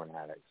heroin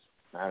addicts.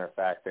 Matter of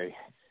fact, they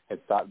had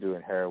stopped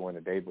doing heroin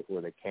the day before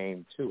they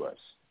came to us.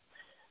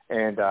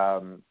 And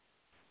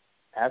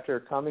after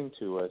coming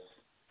to us,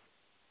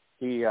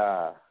 he,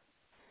 the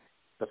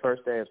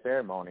first day of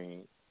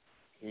ceremony,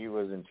 he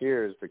was in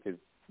tears because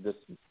this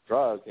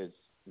drug has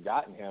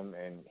gotten him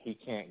and he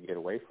can't get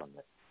away from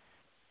it.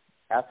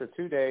 After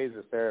 2 days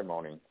of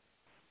ceremony,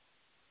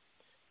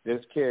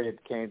 this kid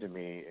came to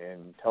me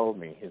and told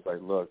me, he's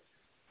like, look,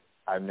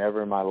 I've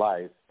never in my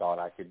life thought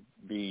I could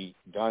be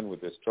done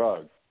with this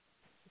drug,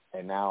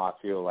 and now I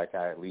feel like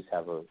I at least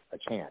have a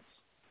chance.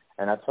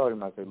 And I told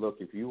him, I said,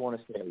 look, if you want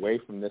to stay away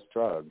from this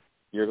drug,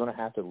 you're going to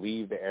have to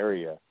leave the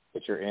area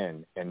that you're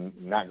in and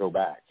not go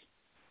back.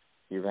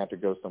 You're going to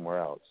have to go somewhere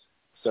else.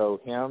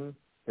 So him,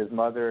 his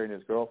mother, and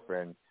his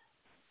girlfriend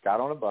got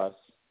on a bus,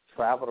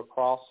 traveled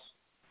across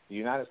the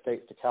United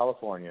States to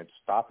California,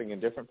 stopping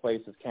in different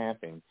places,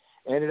 camping,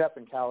 ended up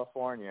in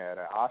California at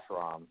an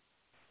ashram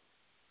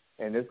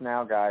And this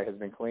now guy has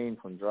been clean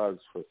from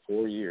drugs for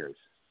 4 years.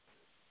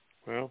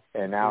 Well,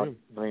 and now he's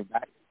going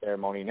back to the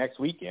ceremony next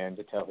weekend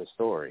to tell his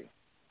story,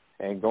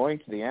 and going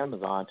to the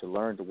Amazon to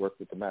learn to work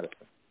with the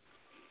medicine.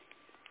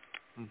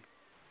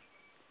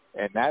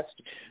 And that's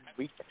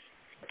weekend.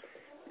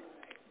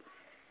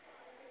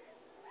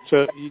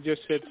 So you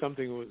just said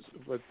something was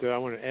what I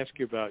want to ask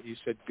you about. You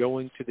said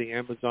going to the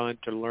Amazon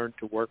to learn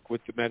to work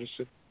with the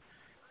medicine.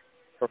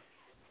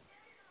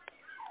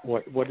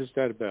 What is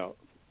that about?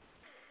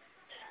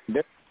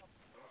 There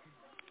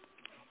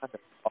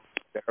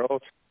are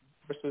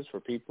courses for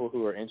people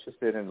who are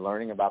interested in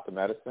learning about the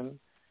medicine.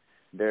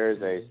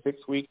 There's a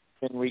 6-week,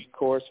 10-week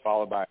course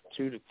followed by a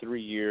 2 to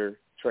 3 year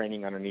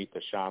training underneath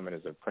the shaman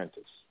as an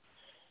apprentice.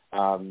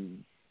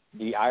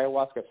 The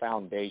Ayahuasca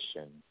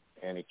Foundation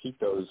and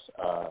Iquitos,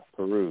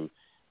 Peru,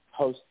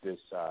 host this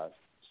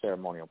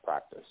ceremonial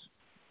practice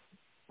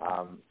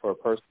for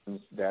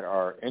persons that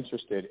are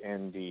interested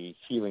in the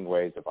healing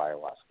ways of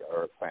ayahuasca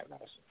or plant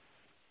medicine.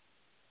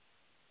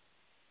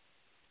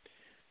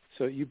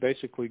 So you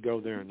basically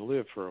go there and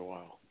live for a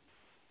while.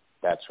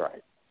 That's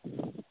right.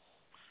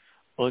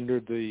 Under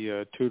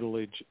the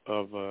tutelage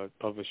of a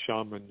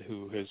shaman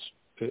who is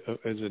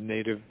a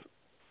native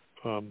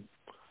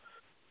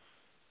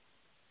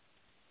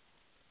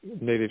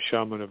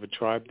shaman of a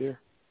tribe there?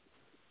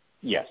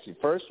 Yes.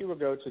 First you will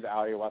go to the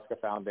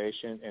Ayahuasca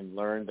Foundation and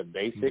learn the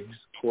basics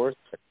course,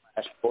 the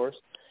crash course,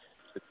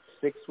 the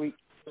 6-week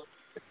course,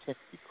 the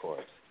 10-week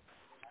course.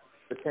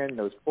 Attend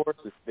those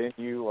courses, then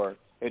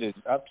it is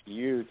up to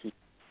you to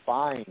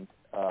find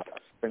a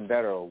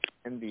vendero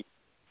in the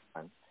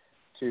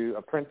to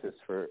apprentice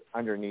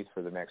underneath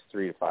for the next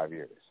 3 to 5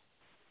 years.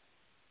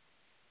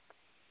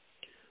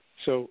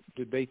 So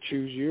did they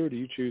choose you or do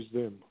you choose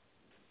them?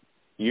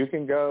 You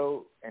can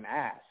go and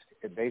ask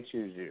if they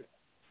choose you.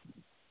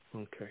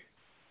 Okay.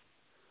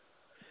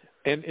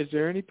 And is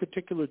there any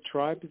particular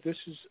tribe that this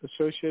is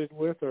associated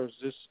with, or is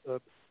this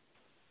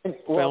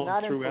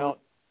found throughout?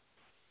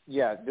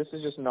 Yeah, this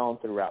is just known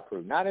throughout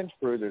Peru. Not in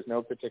Peru, there's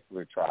no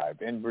particular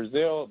tribe. In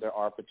Brazil, there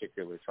are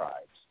particular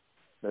tribes.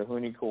 The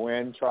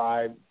Hunikuan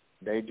tribe,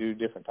 they do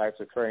different types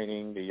of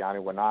training. The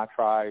Yaniwana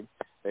tribe,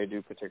 they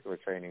do particular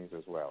trainings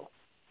as well.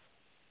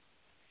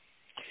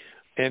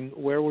 And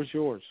where was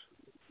yours?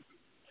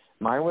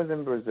 Mine was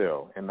in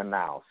Brazil, in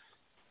Manaus.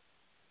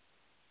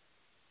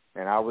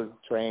 And I was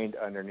trained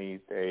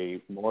underneath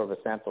more of a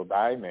Santo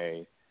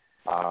Daime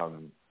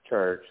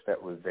church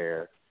that was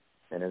there,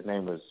 and his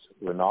name was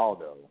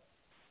Ronaldo.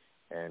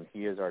 And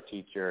he is our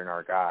teacher and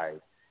our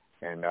guide.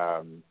 And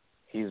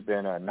he's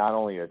been not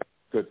only a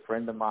good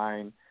friend of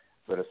mine,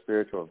 but a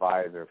spiritual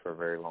advisor for a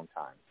very long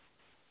time.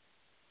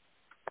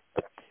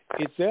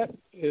 You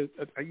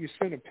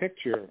sent a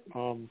picture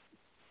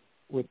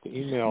with the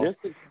email. This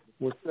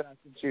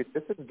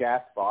is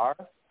Gaspar.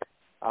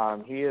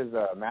 He is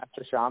a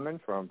master shaman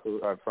from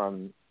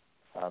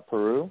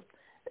Peru.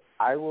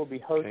 I will be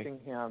hosting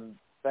him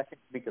second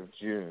week of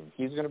June.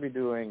 He's going to be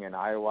doing an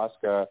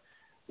ayahuasca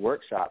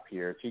workshop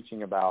here,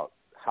 teaching about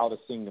how to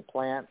sing the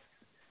plants,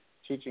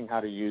 teaching how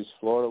to use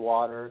Florida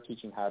water,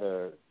 teaching how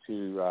to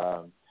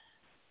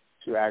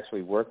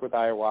actually work with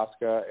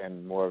ayahuasca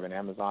in more of an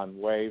Amazon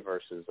way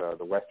versus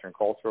the Western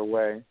cultural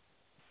way.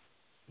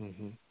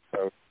 Mm-hmm.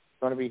 So he's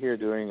going to be here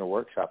doing a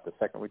workshop the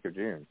second week of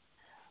June.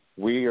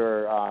 We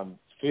are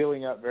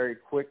filling up very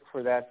quick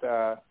for that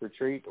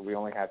retreat. We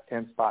only have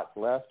 10 spots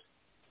left,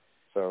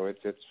 so it's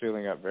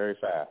filling up very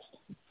fast.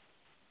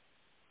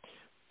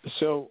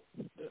 So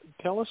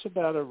tell us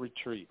about a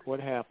retreat. What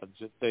happens?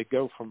 They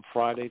go from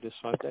Friday to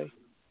Sunday?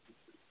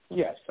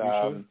 Yes.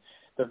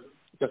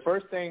 The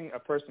first thing a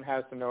person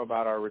has to know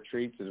about our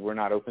retreats is we're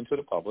not open to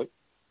the public.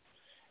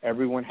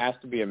 Everyone has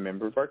to be a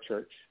member of our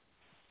church.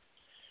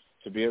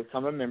 To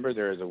become a member,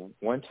 there is a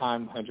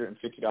one-time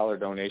 $150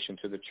 donation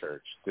to the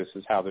church. This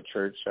is how the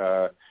church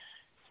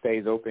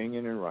stays open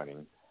and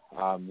running.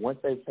 Once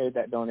they've paid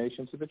that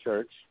donation to the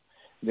church,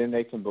 then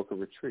they can book a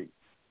retreat.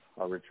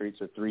 Our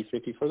retreats are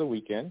 $350 for the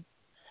weekend.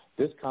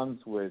 This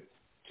comes with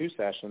 2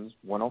 sessions,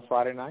 one on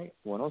Friday night,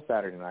 one on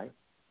Saturday night.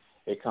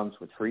 It comes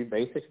with free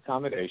basic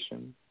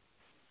accommodation,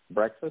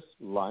 breakfast,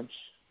 lunch,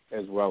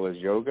 as well as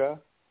yoga,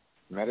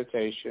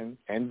 meditation,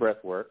 and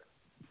breath work.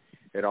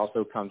 It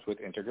also comes with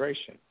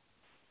integration.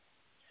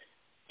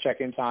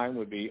 Check-in time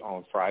would be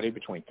on Friday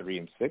between 3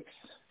 and 6.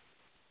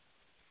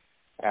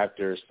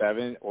 After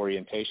 7,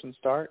 orientation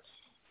starts.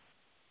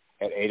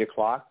 At 8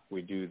 o'clock,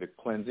 we do the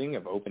cleansing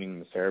of opening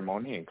the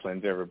ceremony and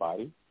cleanse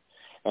everybody.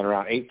 And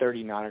around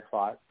 8:30, 9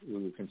 o'clock, we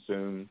will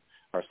consume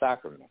our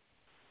sacrament.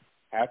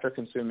 After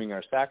consuming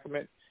our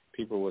sacrament,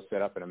 people will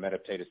sit up in a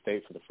meditative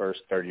state for the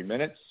first 30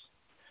 minutes.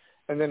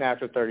 And then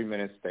after 30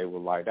 minutes, they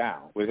will lie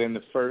down. Within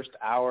the first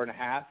hour and a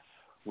half,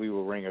 we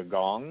will ring a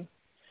gong.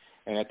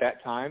 And at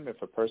that time,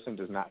 if a person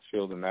does not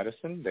feel the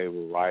medicine, they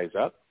will rise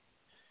up,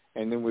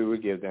 and then we will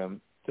give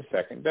them the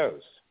second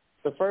dose.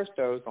 The first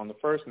dose on the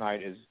first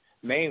night is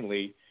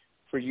mainly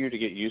for you to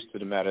get used to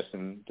the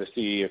medicine, to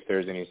see if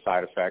there's any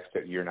side effects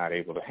that you're not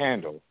able to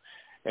handle,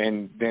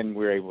 and then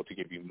we're able to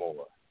give you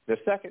more. The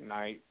second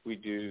night, we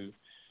do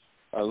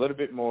a little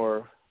bit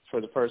more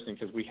for the person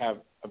because we have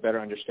a better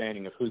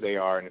understanding of who they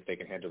are and if they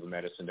can handle the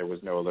medicine. There was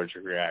no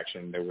allergic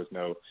reaction. There was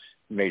no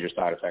major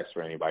side effects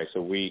for anybody.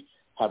 So we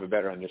have a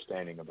better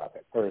understanding about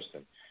that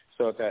person.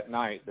 So at that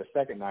night, the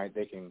second night,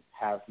 they can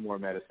have more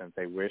medicine if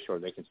they wish, or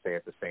they can stay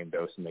at the same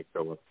dose and they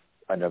go with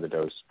another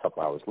dose a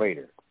couple hours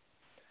later.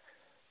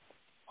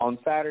 On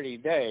Saturday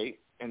day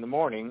in the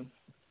morning,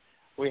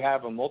 we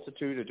have a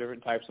multitude of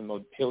different types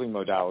of healing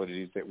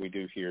modalities that we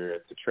do here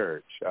at the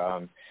church.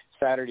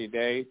 Saturday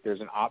day,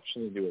 there's an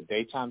option to do a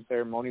daytime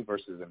ceremony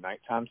versus a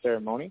nighttime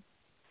ceremony.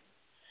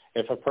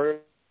 If a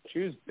person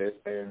chooses this,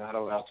 they are not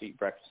allowed to eat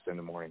breakfast in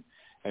the morning.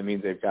 That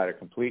means they've got a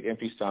complete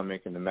empty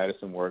stomach and the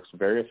medicine works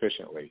very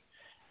efficiently.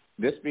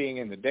 This being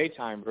in the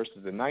daytime versus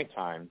the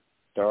nighttime,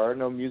 there are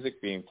no music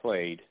being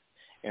played,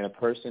 and a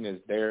person is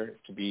there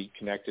to be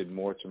connected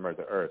more to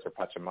Mother Earth or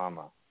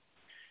Pachamama.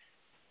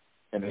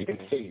 And they can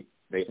see.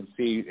 They can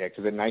see,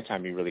 because at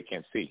nighttime you really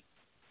can't see.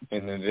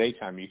 And in the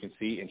daytime you can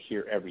see and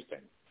hear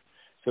everything.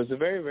 So it's a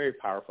very, very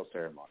powerful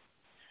ceremony.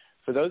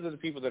 For those of the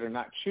people that are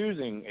not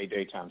choosing a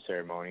daytime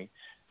ceremony,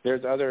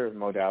 there's other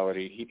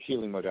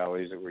healing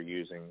modalities that we're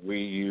using.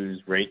 We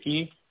use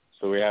Reiki,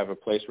 so we have a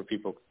place for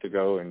people to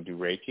go and do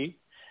Reiki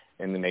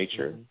in the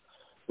nature. Mm-hmm.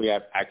 We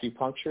have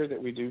acupuncture that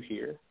we do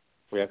here.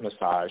 We have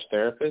massage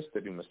therapists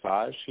that do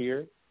massage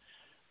here.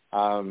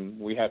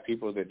 We have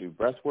people that do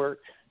breath work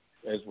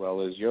as well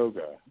as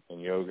yoga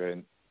and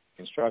yoga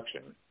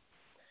instruction.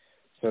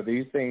 So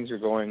these things are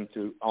going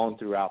on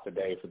throughout the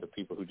day for the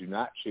people who do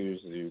not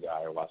choose to do the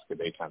ayahuasca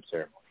daytime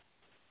ceremony.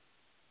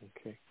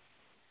 Okay.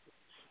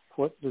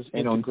 What does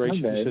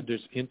integration? You said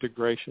there's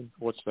integration.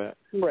 What's that?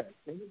 Correct.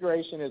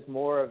 Integration is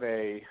more of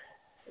a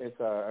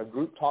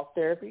group talk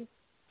therapy.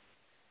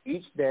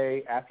 Each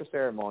day after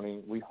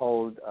ceremony, we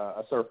hold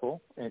a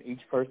circle, and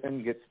each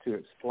person gets to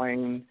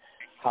explain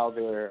how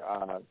their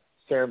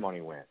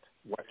ceremony went,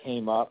 what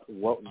came up,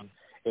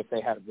 if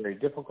they had a very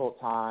difficult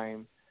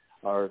time,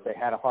 or if they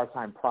had a hard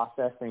time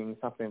processing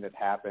something that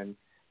happened.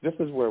 This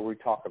is where we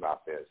talk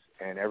about this,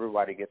 and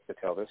everybody gets to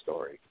tell their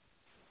story.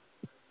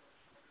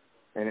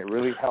 And it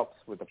really helps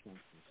with the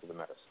functions of the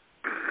medicine.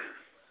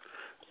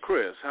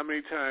 Chris, how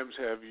many times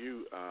have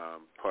you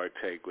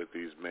partake with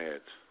these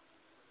meds?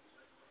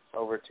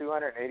 Over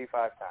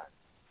 285 times.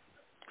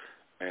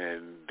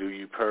 And do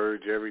you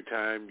purge every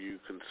time you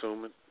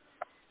consume it?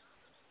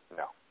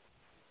 No.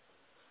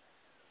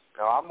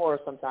 No, I'm more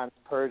sometimes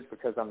purged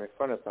because I'm in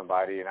front of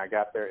somebody and I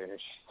got there, and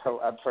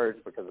so I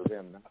purge because of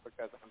them, not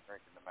because I'm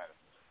drinking the medicine.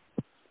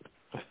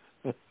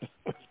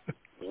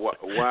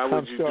 Why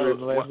would you do it?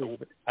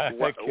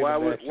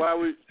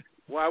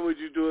 Why would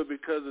you do it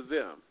because of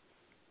them?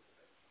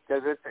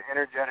 Because it's an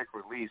energetic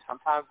release.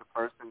 Sometimes the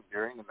person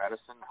during the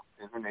medicine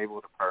isn't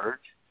able to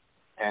purge,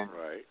 and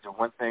the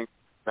one thing,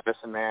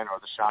 medicine man or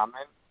the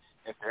shaman,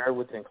 if they're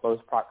within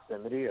close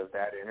proximity of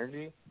that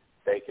energy,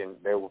 they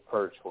will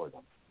purge for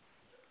them.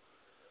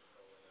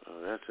 Oh,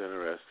 that's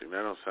interesting.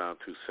 That don't sound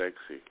too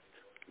sexy,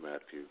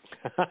 Matthew.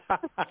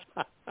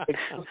 It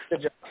comes with the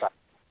job title.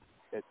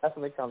 It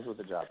definitely comes with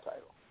the job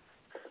title.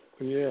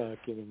 Yeah, I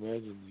can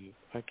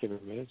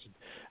imagine.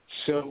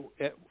 So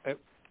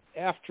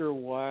after a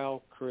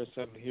while, Chris,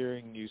 I'm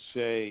hearing you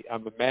say,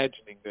 I'm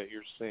imagining that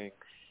you're saying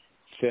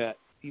that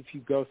if you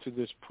go through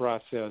this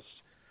process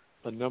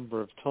a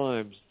number of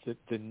times, that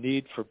the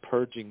need for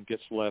purging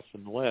gets less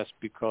and less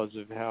because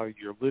of how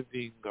you're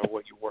living or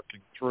what you're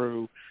working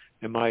through.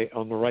 Am I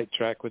on the right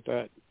track with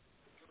that?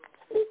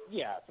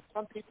 Yeah. For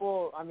some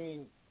people,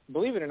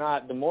 believe it or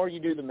not, the more you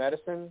do the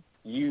medicine,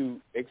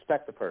 you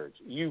expect the purge.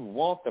 You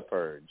want the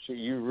purge.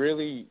 You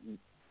really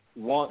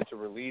want to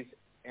release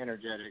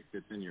energetic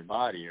that's in your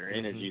body or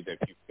energy that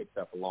you picked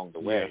up along the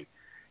way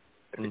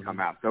to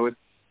come out. So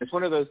it's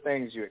one of those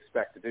things you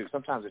expect to do.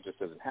 Sometimes it just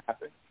doesn't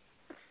happen.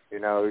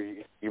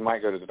 You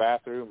might go to the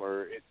bathroom,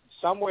 or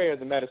some way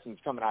the medicine's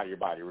coming out of your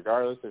body,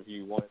 regardless if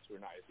you want it to or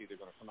not. It's either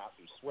going to come out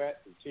through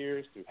sweat, through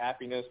tears, through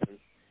happiness,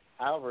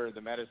 however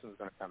the medicine's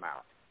going to come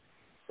out.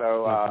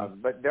 So,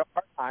 but there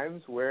are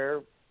times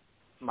where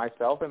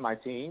myself and my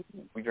team,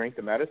 we drink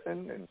the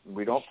medicine and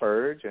we don't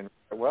purge, and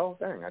well,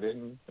 dang, I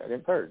didn't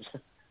purge.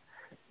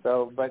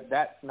 So, but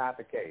that's not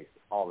the case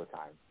all the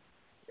time.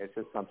 It's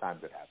just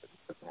sometimes it happens.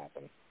 It doesn't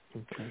happen.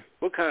 Okay.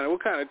 What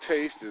kind of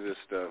taste does this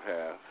stuff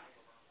have?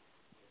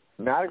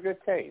 Not a good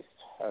taste.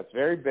 It's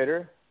very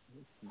bitter,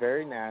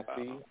 very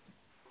nasty.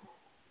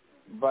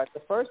 But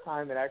the first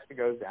time it actually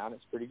goes down,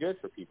 it's pretty good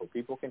for people.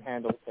 People can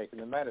handle taking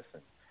the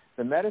medicine.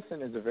 The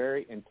medicine is a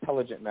very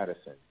intelligent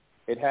medicine.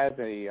 It has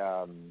a,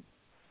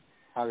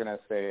 an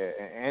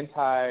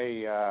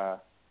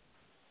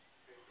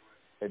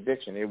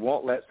anti-addiction. It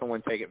won't let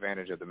someone take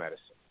advantage of the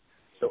medicine.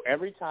 So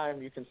every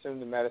time you consume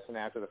the medicine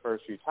after the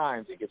first few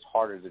times, it gets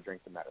harder to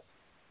drink the medicine.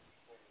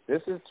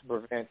 This is to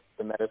prevent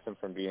the medicine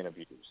from being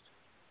abused.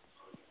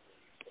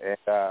 And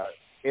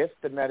if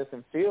the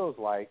medicine feels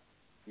like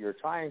you're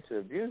trying to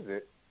abuse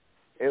it,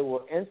 it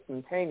will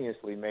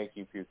instantaneously make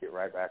you puke it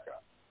right back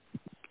up.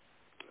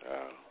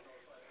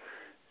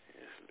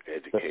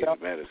 It's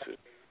educated medicine.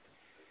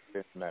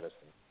 It's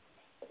medicine.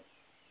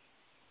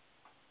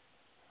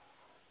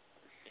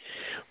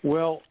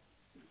 Well,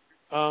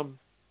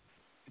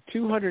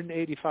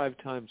 285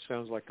 times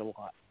sounds like a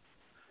lot.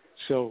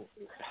 So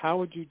how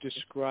would you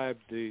describe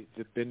the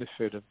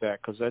benefit of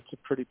that? Because that's a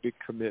pretty big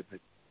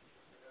commitment.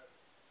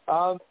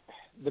 The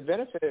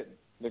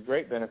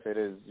great benefit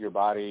is your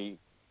body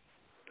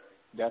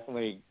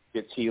definitely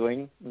gets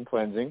healing and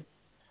cleansing.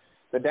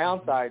 The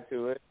downside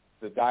to it,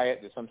 the diet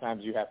that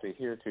sometimes you have to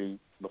adhere to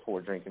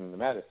before drinking the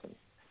medicine.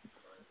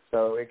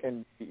 So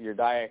your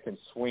diet can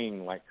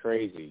swing like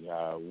crazy.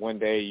 One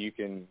day you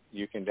can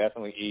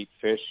definitely eat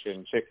fish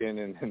and chicken,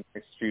 and the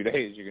next few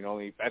days you can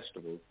only eat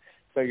vegetables.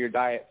 So your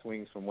diet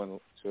swings from one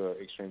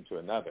extreme to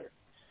another.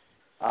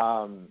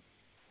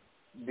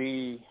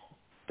 The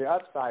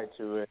upside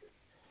to it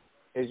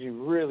is you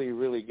really,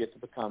 really get to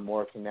become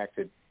more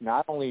connected,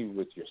 not only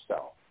with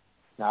yourself,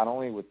 not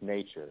only with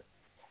nature,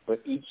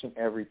 but each and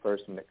every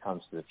person that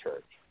comes to the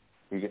church.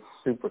 You get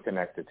super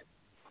connected.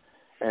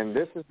 And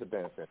this is the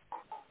benefit.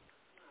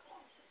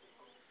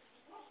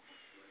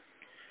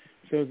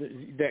 So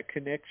that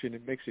connection,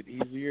 it makes it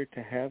easier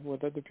to have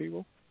with other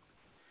people?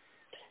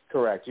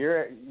 Correct.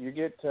 You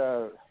get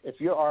if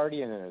you're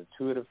already an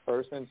intuitive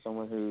person,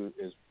 someone who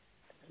is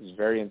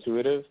very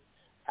intuitive,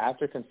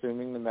 after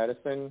consuming the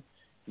medicine,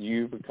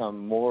 you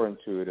become more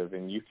intuitive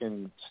and you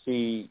can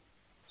see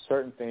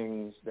certain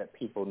things that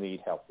people need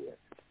help with.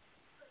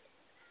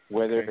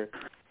 Whether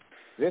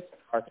it's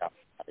dark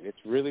outside,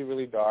 it's really,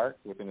 really dark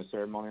within a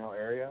ceremonial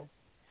area,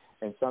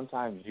 and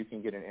sometimes you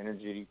can get an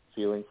energy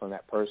feeling from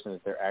that person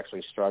that they're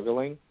actually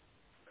struggling,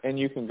 and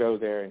you can go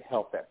there and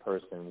help that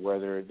person,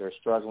 whether they're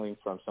struggling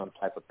from some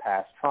type of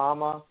past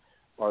trauma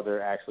or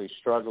they're actually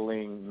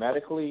struggling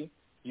medically.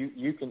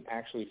 You can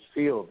actually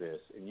feel this,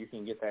 and you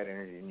can get that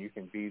energy, and you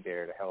can be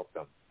there to help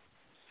them.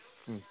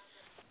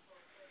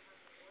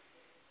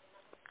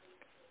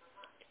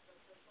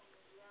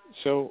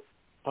 So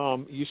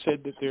you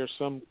said that there are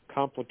some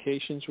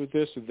complications with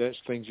this, and that's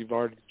things you've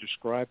already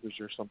described. Is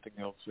there something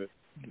else that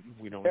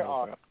we don't know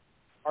about? There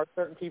are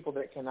certain people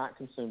that cannot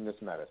consume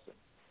this medicine.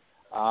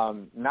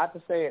 Not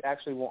to say it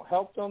actually won't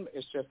help them,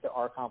 it's just there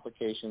are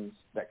complications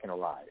that can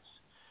arise.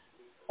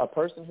 A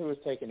person who has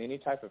taken any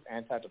type of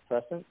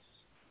antidepressants,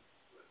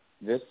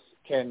 this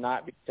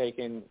cannot be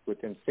taken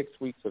within 6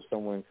 weeks of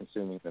someone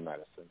consuming the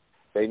medicine.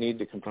 They need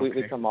to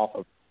completely come off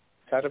of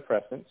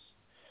antidepressants,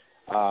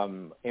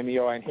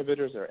 MEOI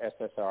inhibitors, or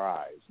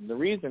SSRIs. And the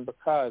reason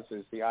because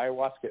is the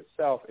ayahuasca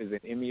itself is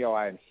an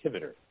MEOI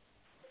inhibitor.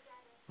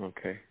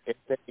 Okay. If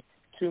they get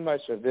too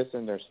much of this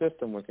in their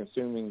system when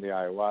consuming the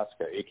ayahuasca,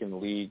 it can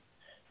lead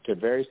to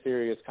very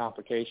serious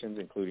complications,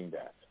 including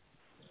death.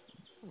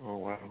 Oh,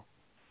 wow.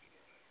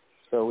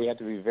 So we have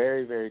to be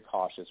very, very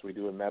cautious. We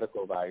do a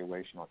medical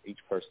evaluation on each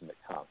person that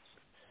comes.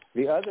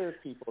 The other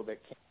people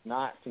that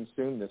cannot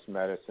consume this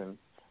medicine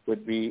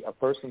would be a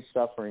person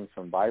suffering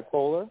from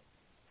bipolar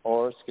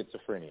or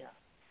schizophrenia.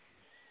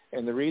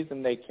 And the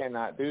reason they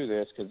cannot do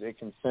this is because it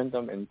can send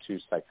them into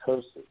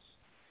psychosis.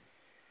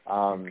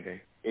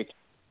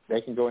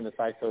 They can go into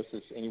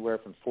psychosis anywhere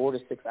from 4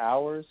 to 6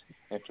 hours,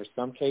 and for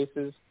some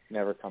cases,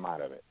 never come out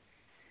of it.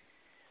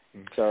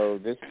 So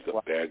this is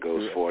why there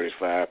goes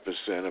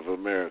 45% of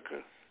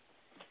America.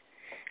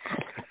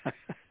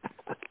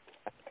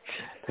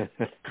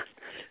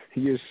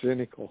 You're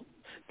cynical.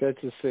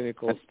 That's a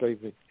cynical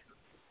statement.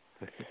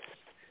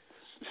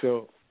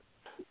 So,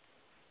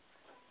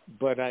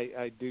 but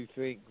I do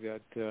think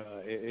that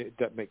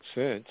that makes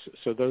sense.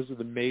 So those are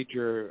the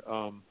major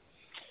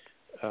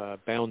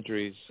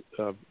boundaries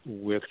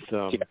with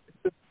those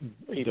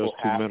two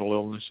mental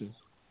illnesses.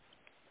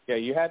 Yeah,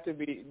 you have to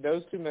be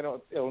those two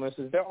mental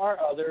illnesses. There are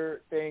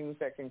other things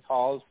that can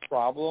cause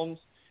problems,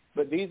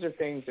 but these are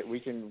things that we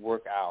can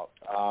work out.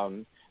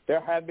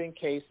 There have been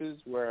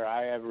cases where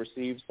I have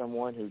received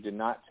someone who did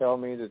not tell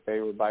me that they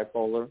were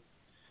bipolar,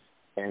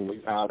 and we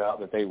found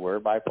out that they were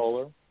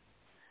bipolar.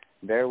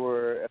 There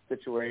were a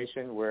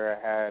situation where I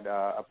had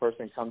a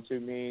person come to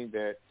me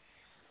that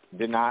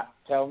did not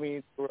tell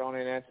me they were on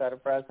an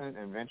antidepressant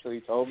and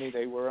eventually told me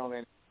they were on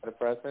an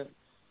antidepressant.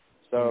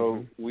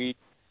 So we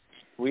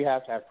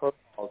have to have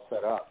protocols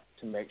set up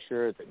to make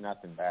sure that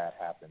nothing bad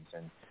happens.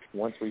 And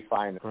once we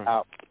find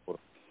out, the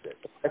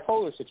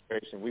bipolar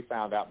situation we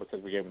found out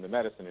because we gave them the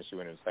medicine and she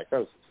went into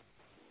psychosis.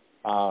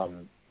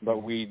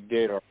 But we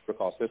did our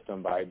protocol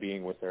system by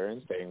being with her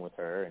and staying with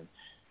her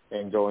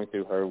and going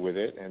through her with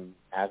it. And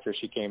after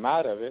she came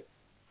out of it,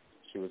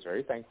 she was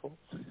very thankful.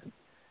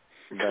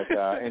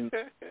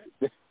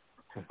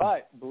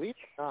 But believe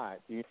it or not,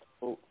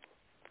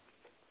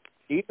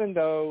 even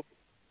though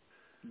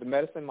the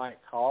medicine might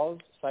cause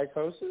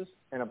psychosis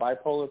in a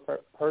bipolar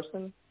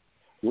person,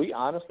 we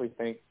honestly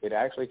think it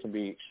actually can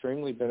be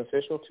extremely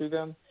beneficial to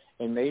them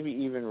and maybe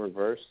even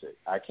reverse it.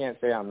 I can't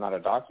say I'm not a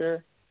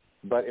doctor,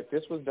 but if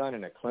this was done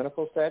in a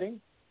clinical setting,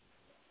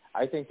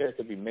 I think there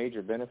could be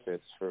major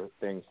benefits for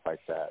things like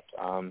that.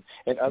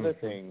 And other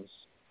things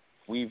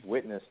we've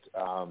witnessed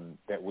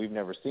that we've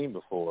never seen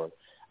before.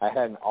 I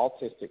had a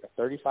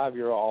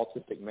 35-year-old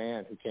autistic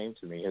man who came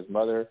to me. His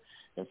mother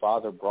and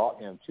father brought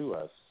him to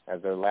us as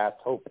their last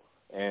hope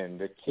And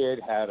the kid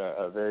had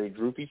a very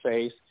droopy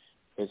face.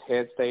 His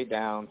head stayed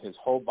down. His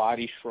whole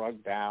body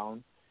shrugged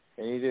down,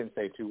 and he didn't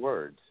say 2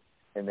 words.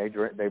 And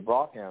they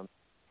brought him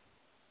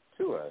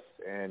to us,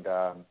 and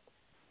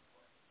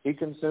he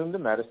consumed the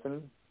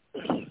medicine,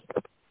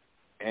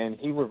 and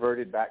he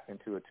reverted back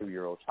into a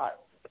 2-year-old child.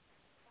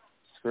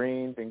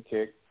 Screamed and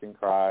kicked and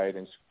cried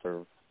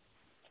for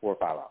 4 or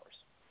 5 hours.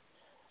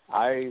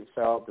 I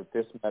felt that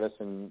this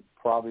medicine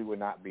probably would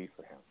not be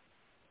for him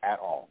at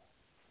all.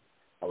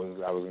 I was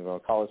going to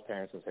call his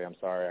parents and say, I'm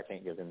sorry, I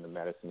can't give him the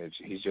medicine.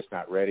 He's just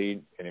not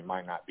ready, and it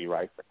might not be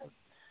right for him.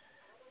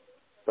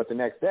 But the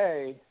next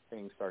day,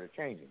 things started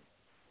changing.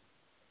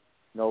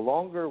 No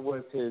longer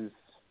was his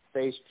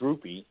face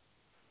droopy,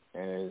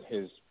 and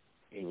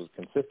he was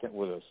consistent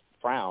with a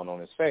frown on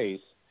his face,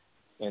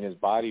 and his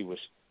body was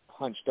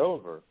hunched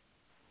over.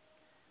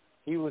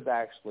 He was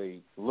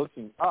actually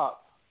looking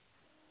up,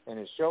 and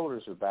his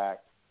shoulders were back,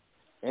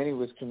 and he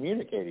was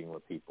communicating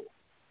with people.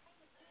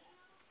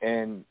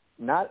 And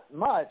not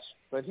much,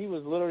 but he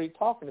was literally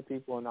talking to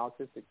people, and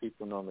autistic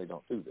people normally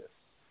don't do this.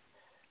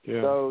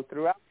 Yeah. So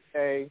throughout the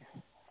day,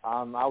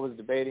 I was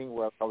debating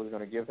whether I was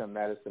going to give him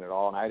medicine at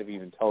all, and I'd have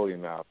even told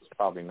him that I was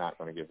probably not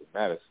going to give him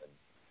medicine.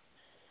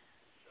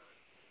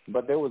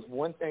 But there was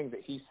one thing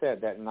that he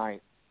said that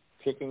night,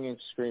 kicking and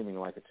screaming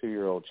like a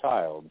 2-year-old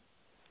child.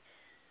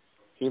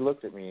 He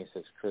looked at me and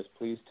says, Chris,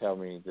 please tell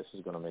me this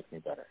is going to make me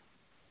better.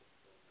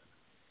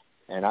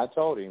 And I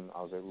told him,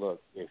 I was like,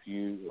 look, if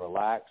you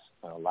relax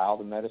and allow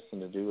the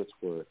medicine to do its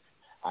work,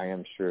 I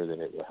am sure that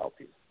it will help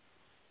you.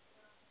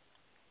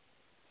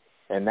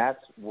 And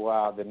that's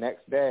why the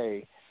next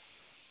day,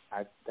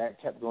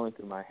 that kept going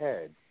through my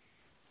head.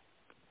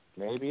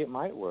 Maybe it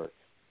might work.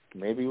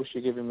 Maybe we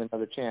should give him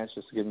another chance,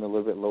 just to give him a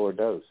little bit lower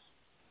dose.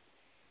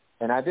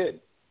 And I did.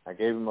 I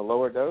gave him a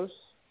lower dose,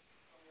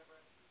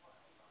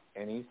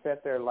 and he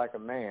sat there like a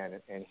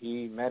man, and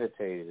he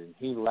meditated, and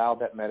he allowed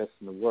that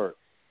medicine to work.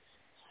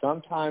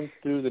 Sometime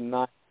through the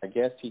night, I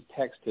guess he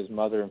texted his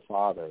mother and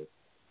father,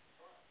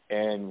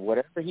 and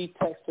whatever he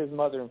texted his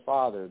mother and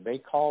father, they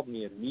called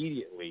me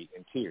immediately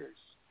in tears.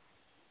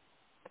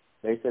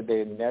 They said they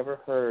had never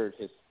heard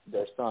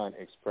their son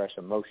express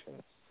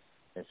emotions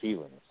and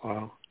feelings.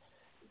 Wow.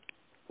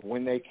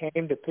 When they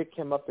came to pick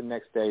him up the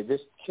next day,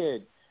 this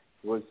kid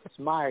was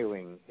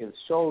smiling. His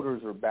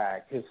shoulders were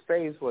back. His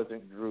face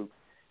wasn't drooped.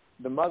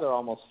 The mother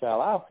almost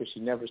fell out because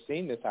she'd never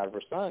seen this out of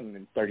her son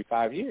in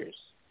 35 years.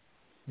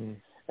 Hmm.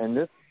 And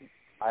this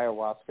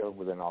ayahuasca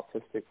with an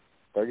autistic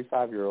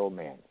 35-year-old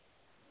man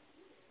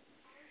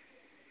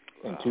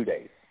in 2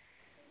 days.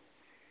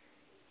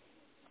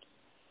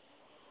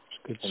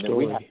 Good and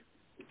story. Then we have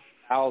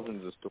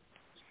thousands of stories,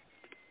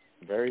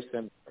 very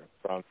similar,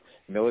 from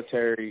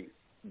military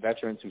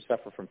veterans who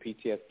suffer from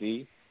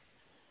PTSD,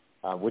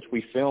 which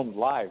we filmed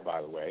live,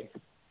 by the way,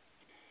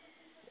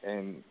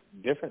 and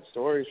different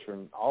stories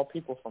from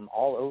people from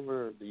all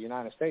over the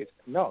United States.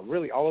 No,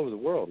 really all over the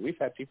world. We've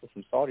had people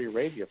from Saudi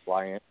Arabia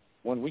fly in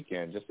one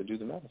weekend just to do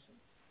the medicine.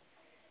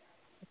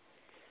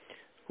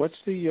 What's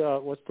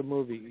the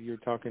movie you're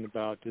talking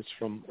about? It's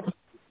from,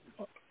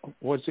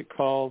 what's it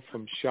called?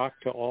 From Shock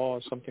to Awe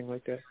or something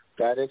like that?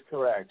 That is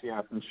correct,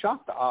 yeah. From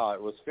Shock to Awe.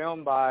 It was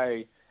filmed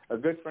by a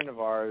good friend of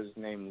ours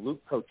named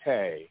Luke Cote,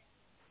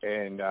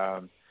 and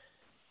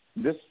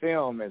this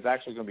film is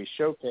actually going to be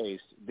showcased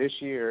this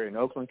year in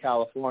Oakland,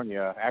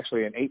 California,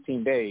 actually in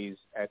 18 days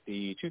at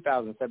the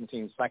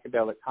 2017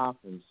 Psychedelic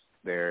Conference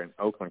there in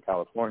Oakland,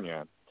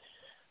 California.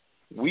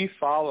 We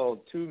followed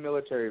 2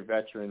 military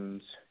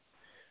veterans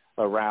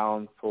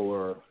around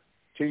for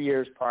 2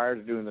 years prior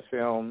to doing the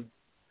film,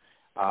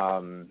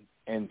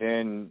 and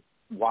then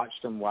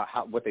watched them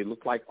what they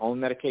looked like on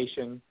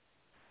medication,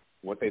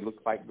 what they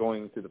looked like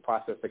going through the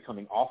process of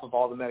coming off of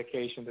all the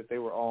medication that they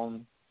were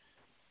on,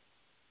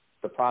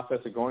 the process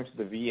of going to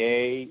the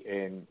VA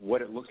and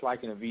what it looks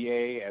like in a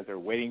VA as they're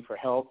waiting for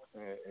help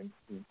and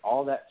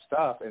all that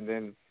stuff.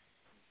 And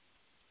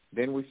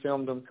then we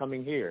filmed them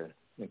coming here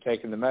and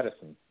taking the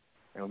medicine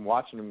and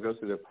watching them go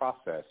through their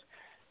process.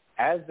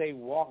 As they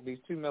walk, these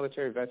 2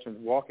 military veterans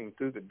walking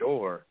through the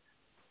door,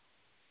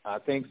 I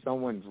think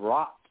someone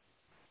dropped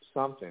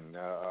something,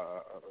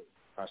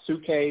 a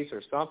suitcase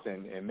or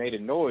something, and made a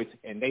noise,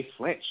 and they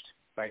flinched,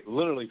 like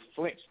literally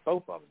flinched,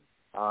 both of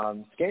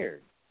them,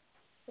 scared.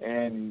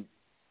 And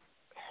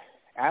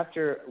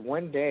after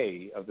 1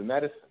 day of the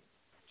medicine,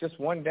 just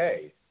 1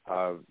 day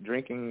of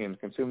drinking and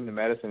consuming the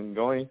medicine,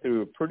 going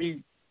through a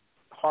pretty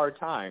hard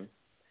time,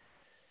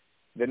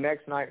 the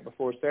next night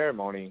before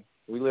ceremony,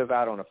 we live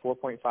out on a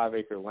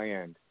 4.5-acre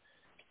land,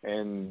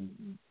 and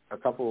a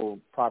couple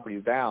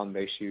properties down,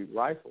 they shoot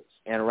rifles.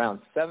 And around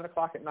 7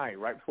 o'clock at night,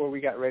 right before we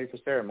got ready for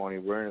ceremony,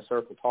 we're in a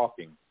circle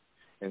talking,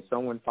 and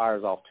someone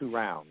fires off 2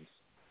 rounds.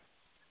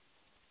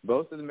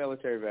 Both of the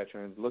military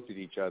veterans looked at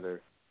each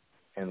other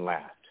and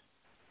laughed.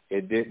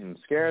 It didn't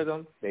scare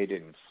them. They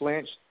didn't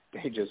flinch.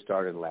 They just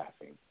started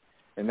laughing.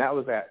 And that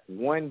was at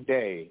 1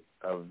 day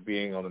of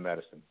being on the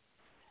medicine.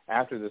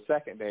 After the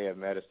second day of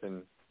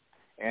medicine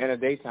and a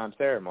daytime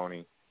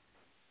ceremony,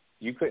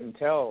 you couldn't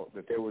tell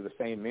that they were the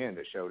same men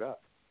that showed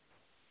up.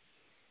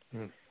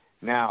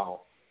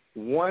 Now,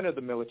 one of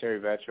the military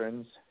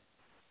veterans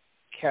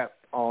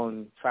kept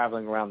on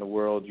traveling around the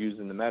world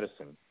using the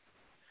medicine.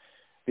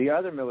 The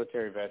other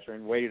military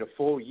veteran waited a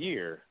full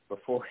year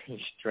before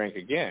he drank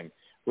again,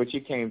 which he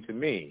came to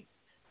me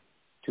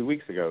 2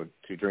 weeks ago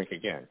to drink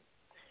again.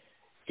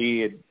 He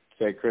had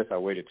said, Chris, I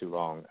waited too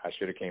long. I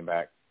should have came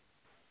back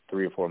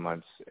 3 or 4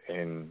 months,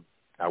 and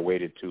I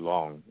waited too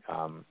long.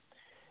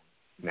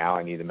 Now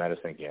I need the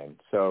medicine again.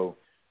 So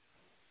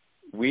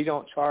we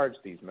don't charge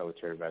these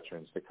military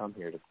veterans to come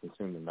here to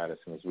consume the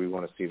medicine, as we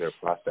want to see their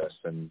process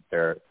and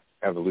their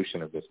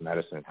evolution of this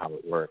medicine and how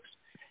it works.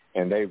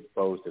 And they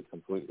both have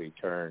completely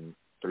turned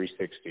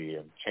 360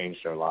 and changed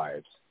their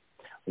lives.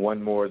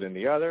 One more than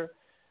the other,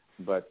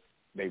 but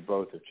they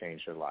both have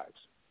changed their lives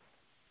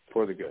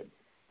for the good.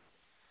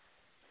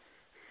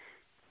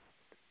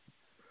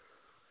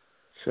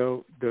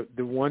 So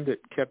the one that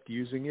kept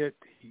using it,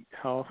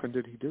 how often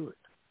did he do it?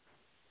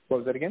 What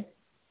was that again?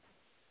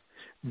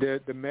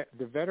 The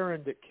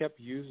veteran that kept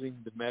using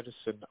the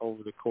medicine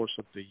over the course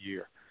of the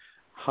year,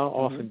 how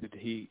often did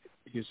he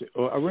use it?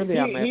 I'm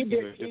asking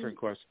you a different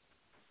question.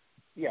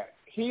 Yeah,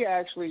 he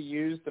actually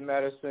used the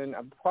medicine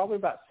probably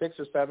about 6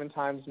 or 7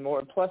 times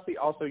more. Plus, he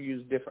also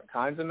used different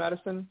kinds of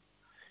medicine.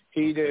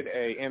 He did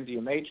a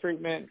MDMA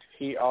treatment.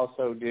 He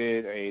also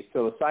did a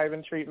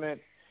psilocybin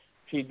treatment.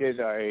 He did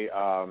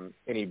an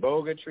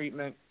iboga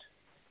treatment,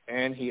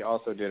 and he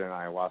also did an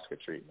ayahuasca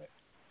treatment.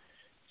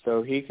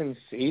 So he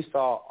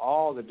saw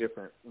all the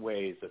different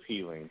ways of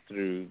healing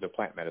through the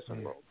plant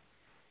medicine world.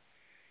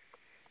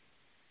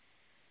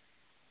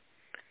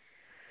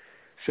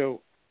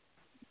 So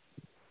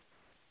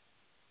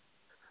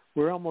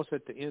we're almost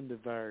at the end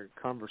of our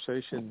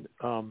conversation.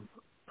 I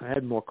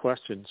had more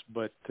questions,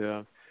 but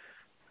how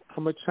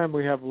much time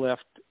we have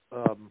left,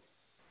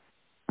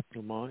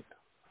 Lamont?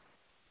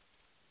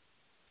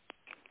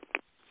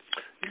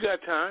 You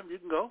got time. You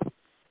can go.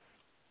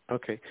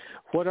 Okay.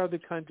 What other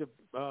kinds of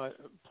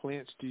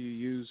plants do you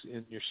use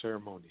in your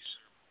ceremonies?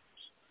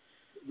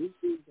 We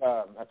use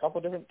a couple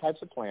different types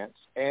of plants,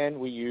 and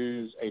we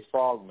use a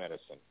frog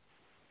medicine.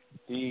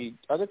 The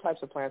other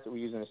types of plants that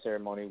we use in a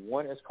ceremony,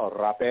 one is called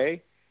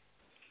rape,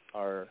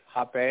 or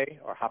hape,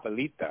 or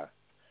hapelita.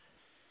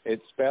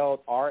 It's spelled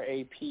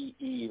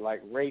R-A-P-E,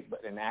 like rape,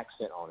 but an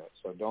accent on it,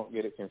 so don't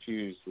get it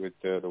confused with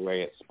the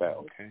way it's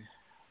spelled. Okay.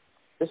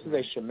 This is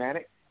a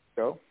shamanic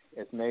show.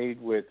 It's made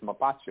with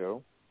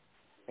mapacho,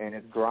 and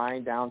it's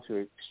grind down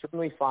to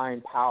extremely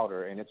fine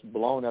powder, and it's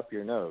blown up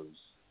your nose.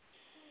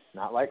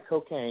 Not like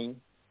cocaine.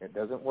 It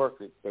doesn't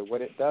work. But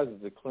what it does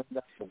is it cleans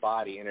up the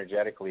body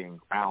energetically and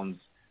grounds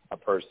a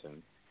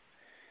person.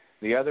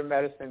 The other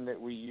medicine that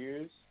we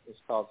use is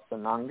called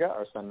sananga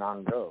or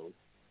sanango.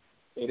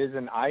 It is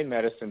an eye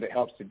medicine that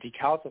helps to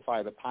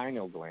decalcify the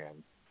pineal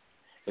gland.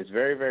 It's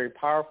very, very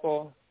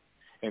powerful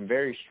and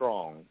very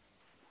strong.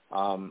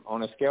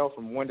 On a scale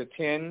from 1 to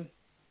 10,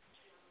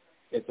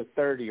 it's a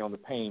 30 on the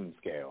pain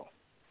scale.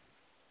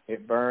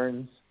 It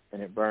burns,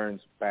 and it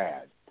burns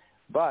bad.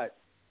 But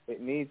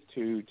it needs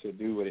to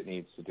do what it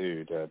needs to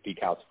do to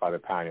decalcify the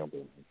pineal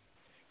gland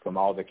from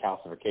all the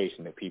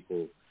calcification that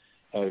people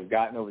have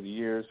gotten over the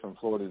years from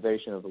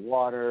fluoridization of the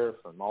water,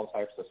 from all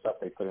types of stuff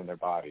they put in their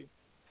body.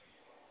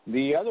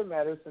 The other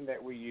medicine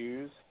that we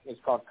use is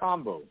called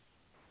combo.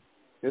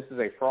 This is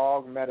a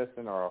frog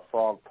medicine or a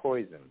frog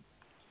poison.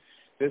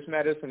 This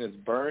medicine is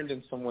burned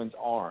in someone's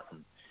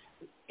arm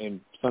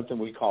in something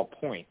we call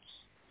points.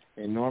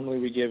 And normally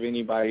we give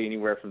anybody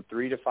anywhere from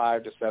 3 to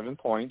 5 to 7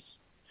 points,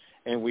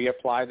 and we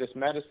apply this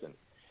medicine.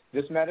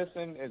 This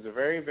medicine is a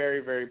very, very,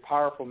 very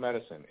powerful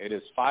medicine. It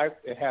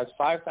has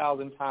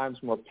 5,000 times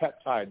more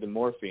peptide than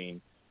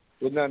morphine,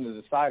 with none of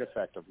the side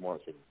effect of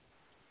morphine.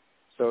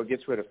 So it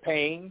gets rid of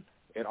pain.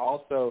 It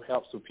also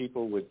helps with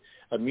people with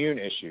immune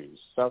issues,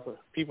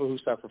 people who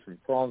suffer from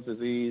Crohn's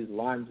disease,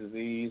 Lyme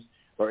disease,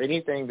 or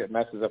anything that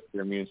messes up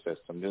your immune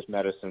system. This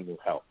medicine will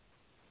help.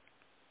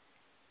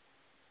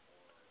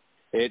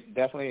 It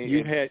definitely.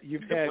 You've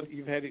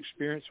had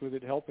experience with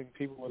it helping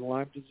people with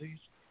Lyme disease?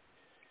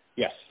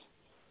 Yes.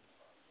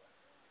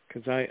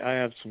 Because I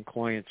have some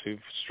clients who've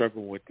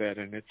struggled with that,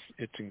 and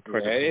it's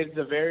incredible. Yeah,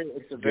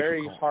 it's a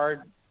very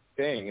hard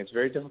thing. It's a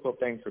very difficult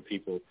thing for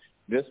people.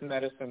 This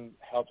medicine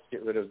helps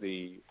get rid of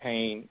the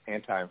pain,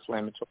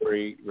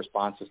 anti-inflammatory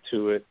responses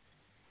to it.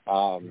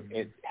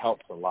 It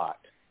helps a lot.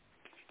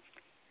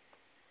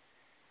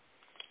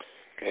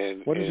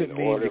 And what does it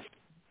mean?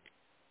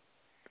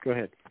 Go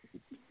ahead.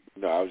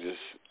 No, I was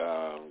just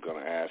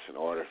going to ask, in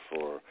order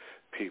for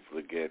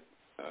people to get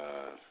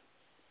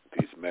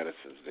these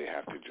medicines, they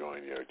have to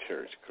join your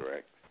church,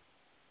 correct?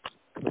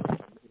 It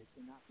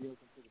cannot be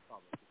open to the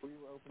public. If we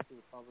were open to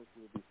the public,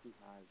 we would be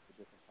scrutinized for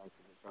different types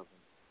of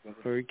recovery.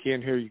 We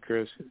can't hear you,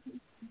 Chris.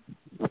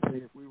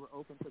 If we were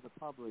open to the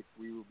public,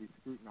 we would be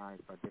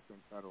scrutinized by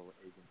different federal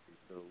agencies.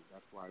 So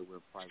that's why we're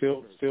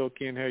private. Still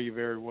can't hear you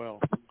very well.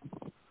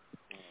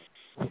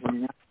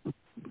 Can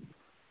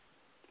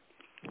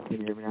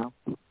you hear me now?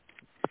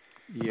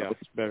 Yeah,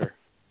 it's better.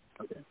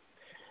 Okay.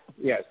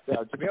 Yes.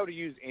 To be able to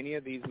use any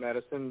of these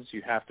medicines,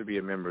 you have to be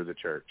a member of the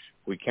church.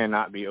 We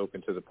cannot be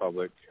open to the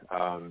public.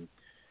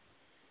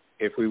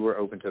 If we were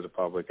open to the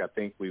public, I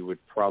think we would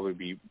probably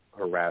be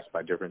harassed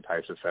by different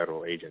types of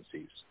federal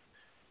agencies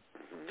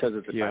because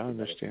of the type of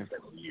medicines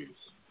that we use.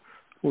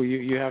 Well,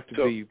 you have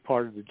to be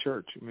part of the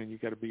church. I mean, you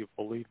got to be a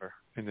believer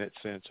in that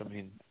sense. I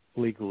mean,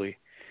 legally,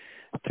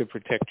 to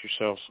protect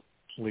yourselves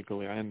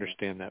legally. I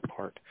understand that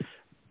part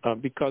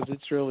because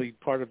it's really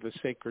part of the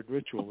sacred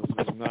ritual.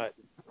 It's not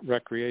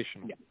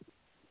recreational. Yeah.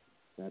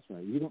 That's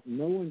right.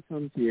 No one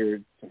comes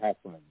here to have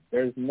fun.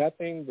 There's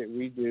nothing that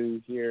we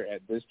do here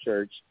at this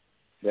church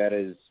that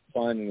is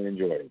fun and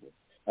enjoyable,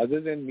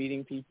 other than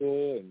meeting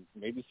people and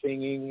maybe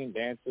singing and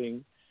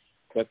dancing.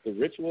 But the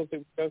rituals that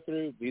we go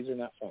through, these are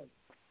not fun.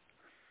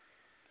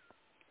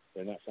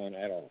 They're not fun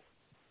at all.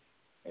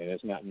 And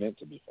it's not meant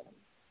to be fun.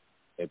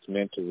 It's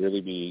meant to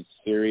really be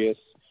serious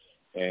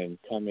and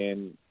come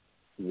in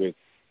with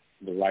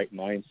the right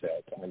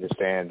mindset to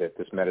understand that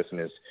this medicine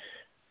is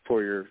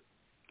for your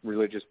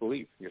religious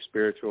belief, your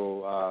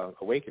spiritual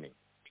awakening.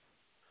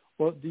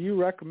 Well, do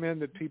you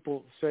recommend that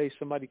people, say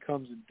somebody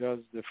comes and does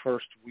the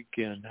first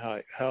weekend,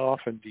 how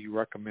often do you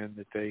recommend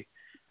that they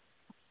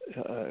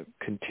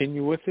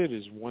continue with it?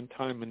 Is one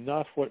time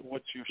enough?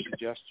 What's your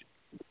suggestion?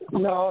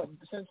 No,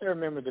 since they're a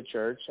member of the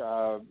church,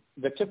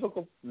 the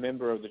typical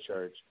member of the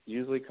church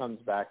usually comes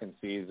back and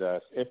sees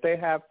us. If they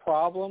have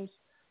problems,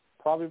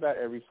 probably about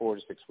every 4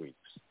 to 6 weeks.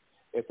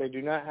 If they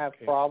do not have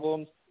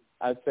problems,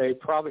 I'd say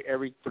probably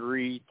every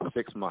 3 to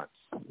 6 months.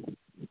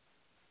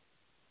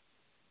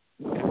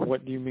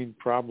 What do you mean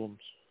problems?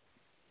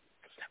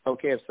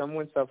 Okay, if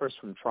someone suffers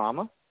from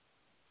trauma,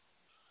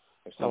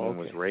 if someone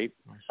was raped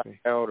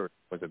or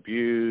was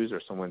abused,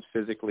 or someone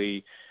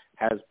physically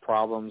has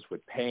problems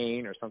with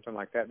pain or something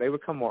like that, they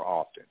would come more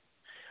often.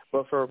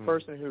 But for a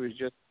person who is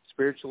just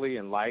spiritually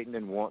enlightened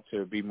and want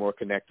to be more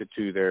connected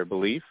to their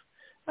belief,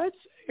 I'd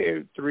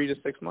say 3 to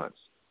 6 months.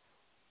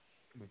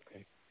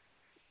 Okay.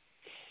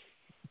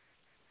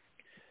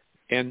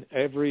 And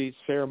every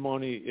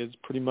ceremony is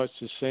pretty much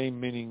the same,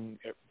 meaning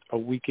a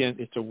weekend.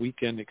 It's a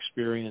weekend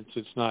experience.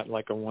 It's not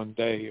like a one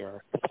day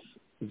or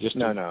just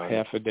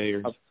half a day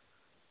or.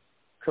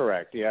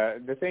 Correct. Yeah.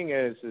 The thing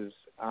is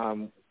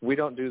we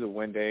don't do the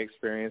one day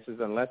experiences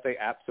unless they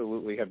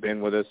absolutely have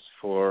been with us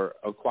for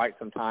quite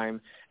some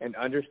time and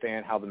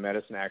understand how the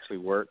medicine actually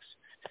works.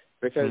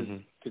 Because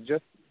to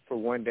just for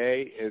one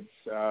day,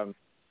 it's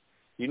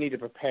you need to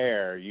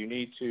prepare. You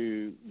need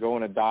to go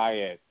on a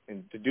diet,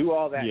 and to do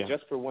all that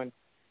just for one.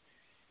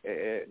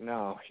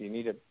 No, you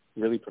need to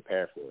really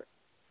prepare for it.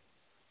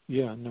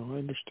 Yeah, no, I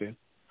understand.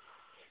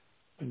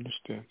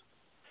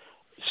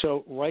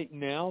 So right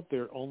now,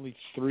 there are only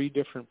 3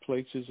 different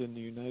places in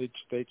the United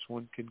States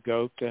one can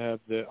go to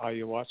have the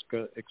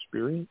ayahuasca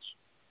experience?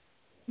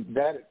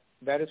 That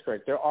is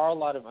correct. There are a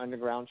lot of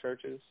underground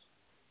churches,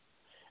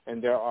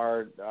 and there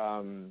are,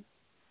 I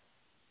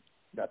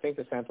think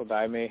the Santo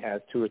Daime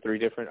has 2 or 3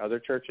 different other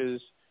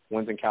churches.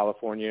 One's in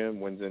California,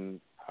 one's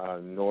in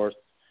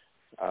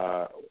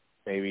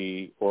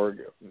maybe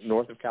Oregon,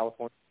 north of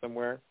California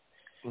somewhere.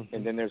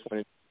 And then there's one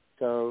in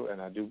Mexico, and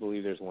I do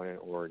believe there's one in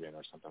Oregon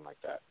or something like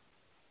that.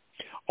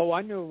 Oh,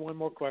 I know one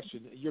more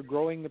question. You're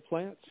growing the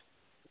plants?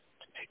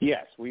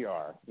 Yes, we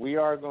are. We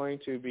are going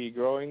to be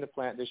growing the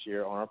plant this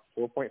year on our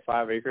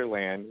 4.5-acre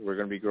land. We're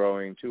going to be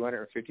growing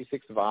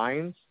 256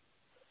 vines,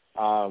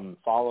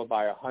 followed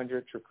by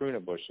 100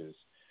 trichruna bushes.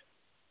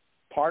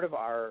 Part of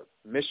our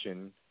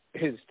mission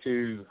is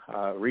to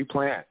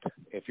replant.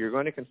 If you're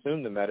going to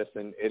consume the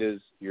medicine, it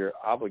is your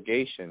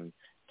obligation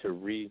to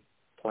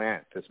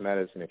replant this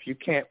medicine. If you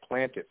can't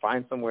plant it,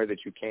 find somewhere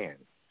that you can.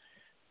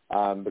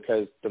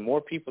 Because the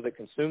more people that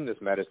consume this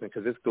medicine,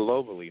 because it's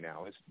globally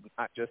now, it's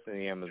not just in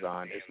the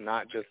Amazon, it's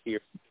not just here,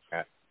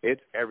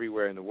 it's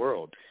everywhere in the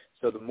world.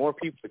 So the more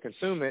people that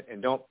consume it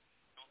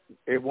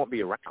it won't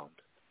be around.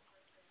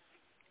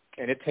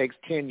 And it takes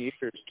 10 years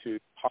to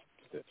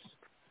harvest this.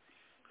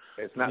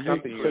 It's not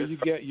something So you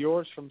get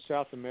yours from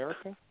South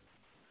America?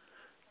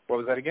 What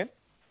was that again?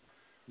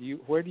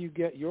 Where do you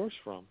get yours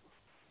from?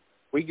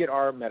 We get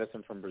our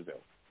medicine from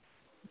Brazil.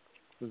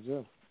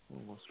 Brazil.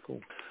 Oh, that's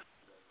cool.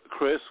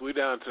 Chris, we're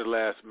down to the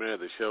last minute of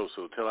the show,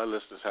 so tell our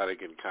listeners how to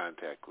get in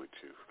contact with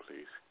you,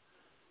 please.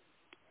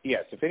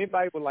 Yes, if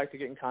anybody would like to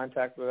get in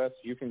contact with us,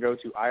 you can go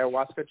to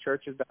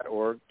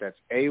ayahuascachurches.org. That's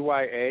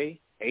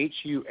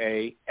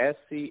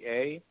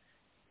AYAHUASCA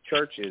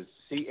churches,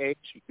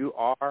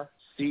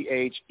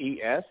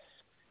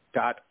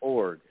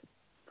 CHURCHES.org.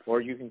 Or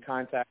you can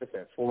contact us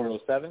at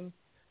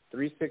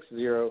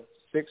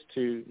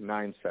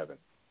 407-360-6297.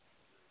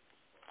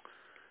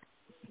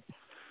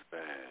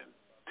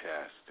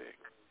 Fantastic.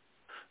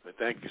 Well,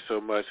 thank you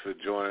so much for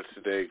joining us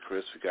today,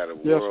 Chris. We got a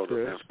world of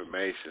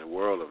information, a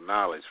world of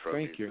knowledge from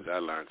you. Thank you. I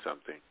learned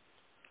something.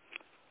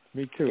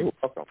 Me too. You're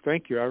welcome.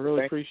 Thank you. I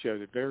really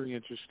appreciate it. Very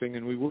interesting,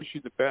 and we wish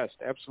you the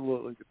best,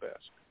 absolutely the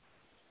best.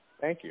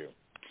 Thank you.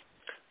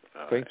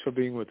 Thanks for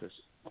being with us.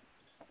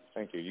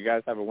 Thank you. You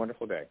guys have a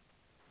wonderful day.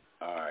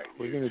 All right.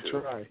 We're going to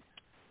try.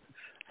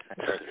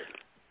 Thank you.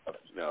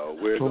 No,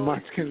 we're well, going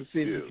Mark's going to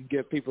see if do. he can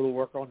get people to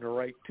work on the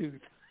right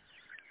tooth.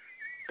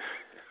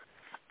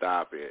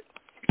 Stop it.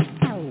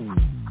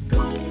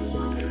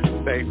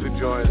 Thanks for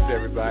joining us,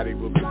 everybody.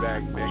 We'll be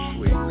back next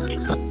week.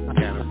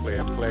 Cannon Play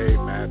and Play,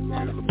 Matthew,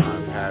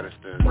 Lamont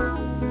Patterson.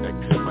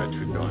 Thanks so much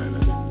for joining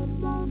us.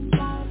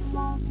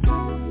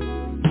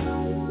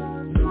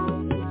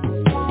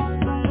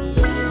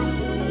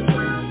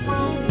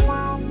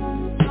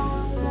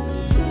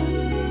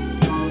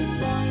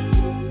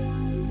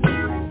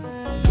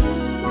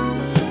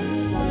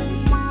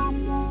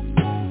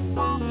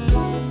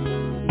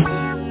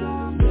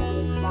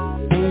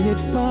 Ain't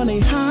it funny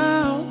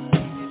how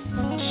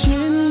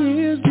 10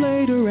 years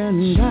later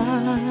and I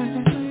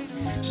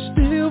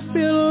still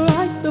feel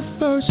like the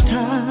first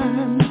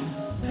time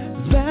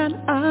that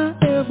I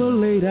ever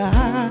laid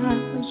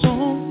eyes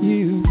on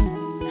you.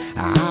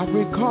 I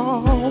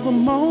recall the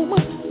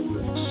moment,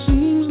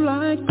 seems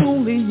like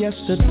only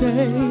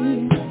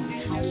yesterday.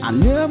 I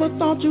never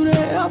thought you'd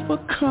ever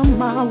come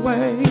my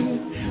way.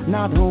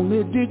 Not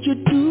only did you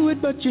do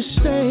it, but you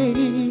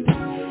stayed.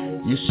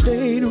 You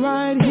stayed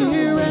right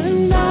here,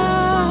 and I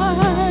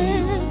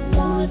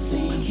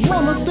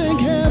wanna thank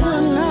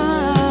heaven I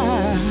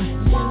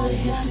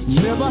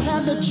never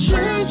had to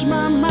change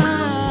my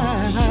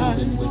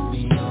mind.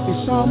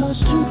 It's almost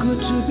too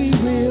good to be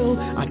real.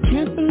 I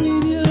can't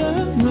believe you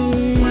love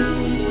me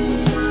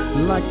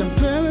like the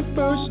very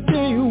first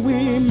day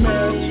we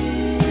met.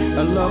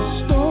 A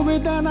love story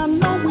that I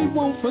know we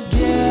won't forget.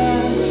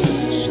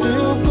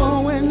 Still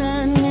going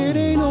and it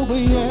ain't over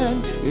yet.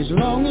 As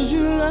long as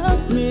you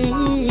love me.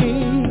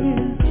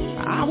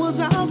 I was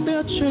out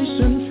there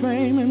chasing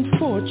fame and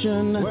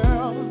fortune,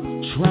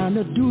 trying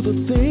to do the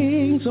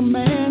things a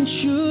man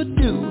should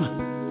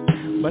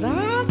do. But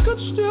I could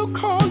still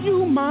call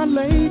you my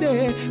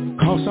lady,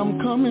 'cause I'm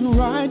coming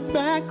right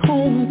back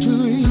home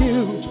to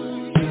you.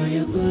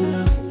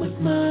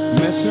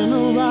 Messing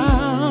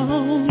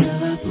around,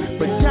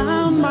 but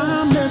down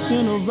my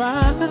messing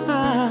around.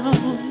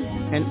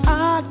 And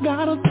I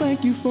gotta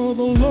thank you for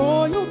the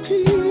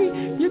loyalty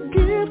you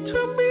give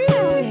to me.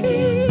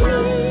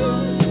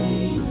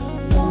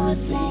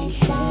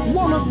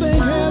 Wanna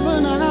thank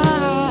heaven I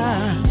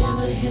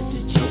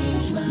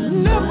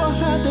never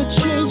had to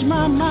change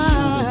my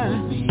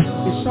mind.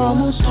 It's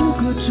almost too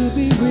good to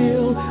be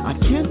real. I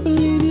can't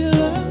believe you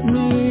love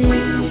me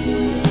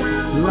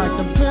like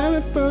the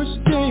very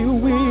first day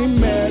we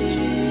met.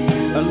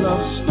 A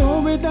love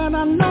story that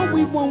I know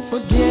we won't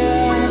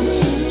forget.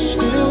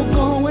 Still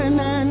going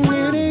and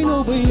it ain't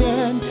over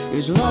yet.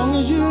 As long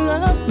as you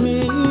love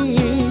me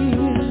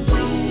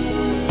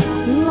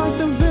like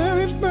the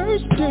very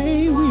first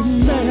day we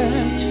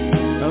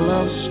met. A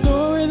love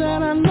story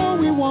that I know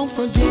we won't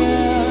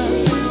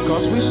forget.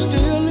 'Cause we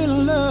still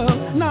in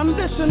love. Now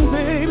listen,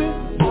 baby,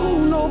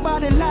 ooh,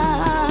 nobody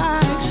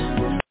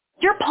likes.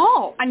 You're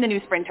Paul. I'm the new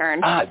sprint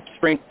intern.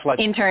 Sprint plus...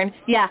 Intern.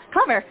 Yeah,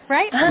 clever,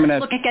 right?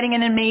 Look at getting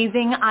an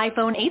amazing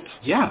iPhone 8.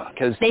 Yeah,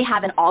 because... They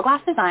have an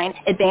all-glass design,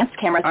 advanced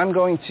cameras. I'm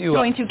going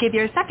to give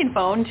your second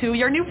phone to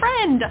your new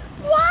friend.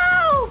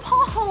 Wow,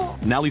 Paul!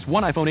 Now lease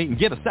one iPhone 8 and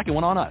get a second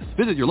one on us.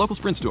 Visit your local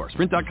Sprint store,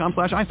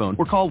 sprint.com/iPhone,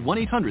 or call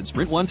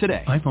 1-800-SPRINT1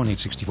 today. iPhone 8,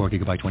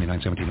 64GB,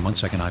 $29.17 a month.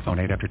 Second iPhone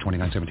 8 after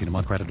 $29.17 a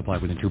month. Credit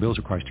applied within 2 bills.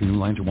 Requires 2 new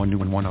lines or 1 new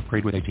and 1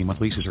 upgrade with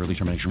 18-month leases. Early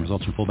termination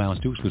results in full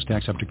balance due. Excludes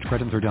tax subject to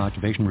credit and third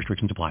activation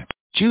restrictions apply.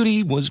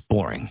 Judy was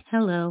boring.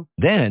 Hello.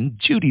 Then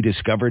Judy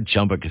discovered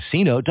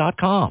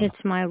ChumbaCasino.com.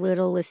 It's my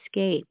little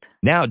escape.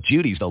 Now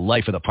Judy's the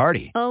life of the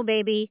party. Oh,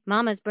 baby,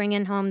 mama's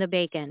bringing home the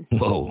bacon.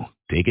 Whoa,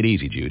 take it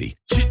easy, Judy.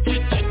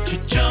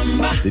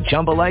 The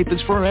Chumba life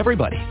is for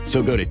everybody.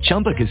 So go to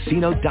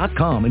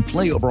ChumbaCasino.com and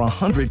play over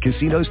 100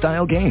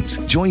 casino-style games.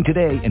 Join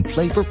today and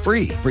play for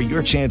free for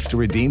your chance to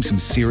redeem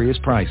some serious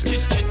prizes.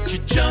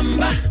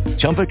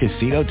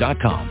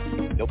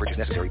 ChumbaCasino.com. No purchase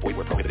necessary. Void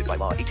where prohibited by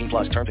law.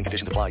 18+ terms and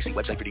conditions apply. See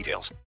website for details.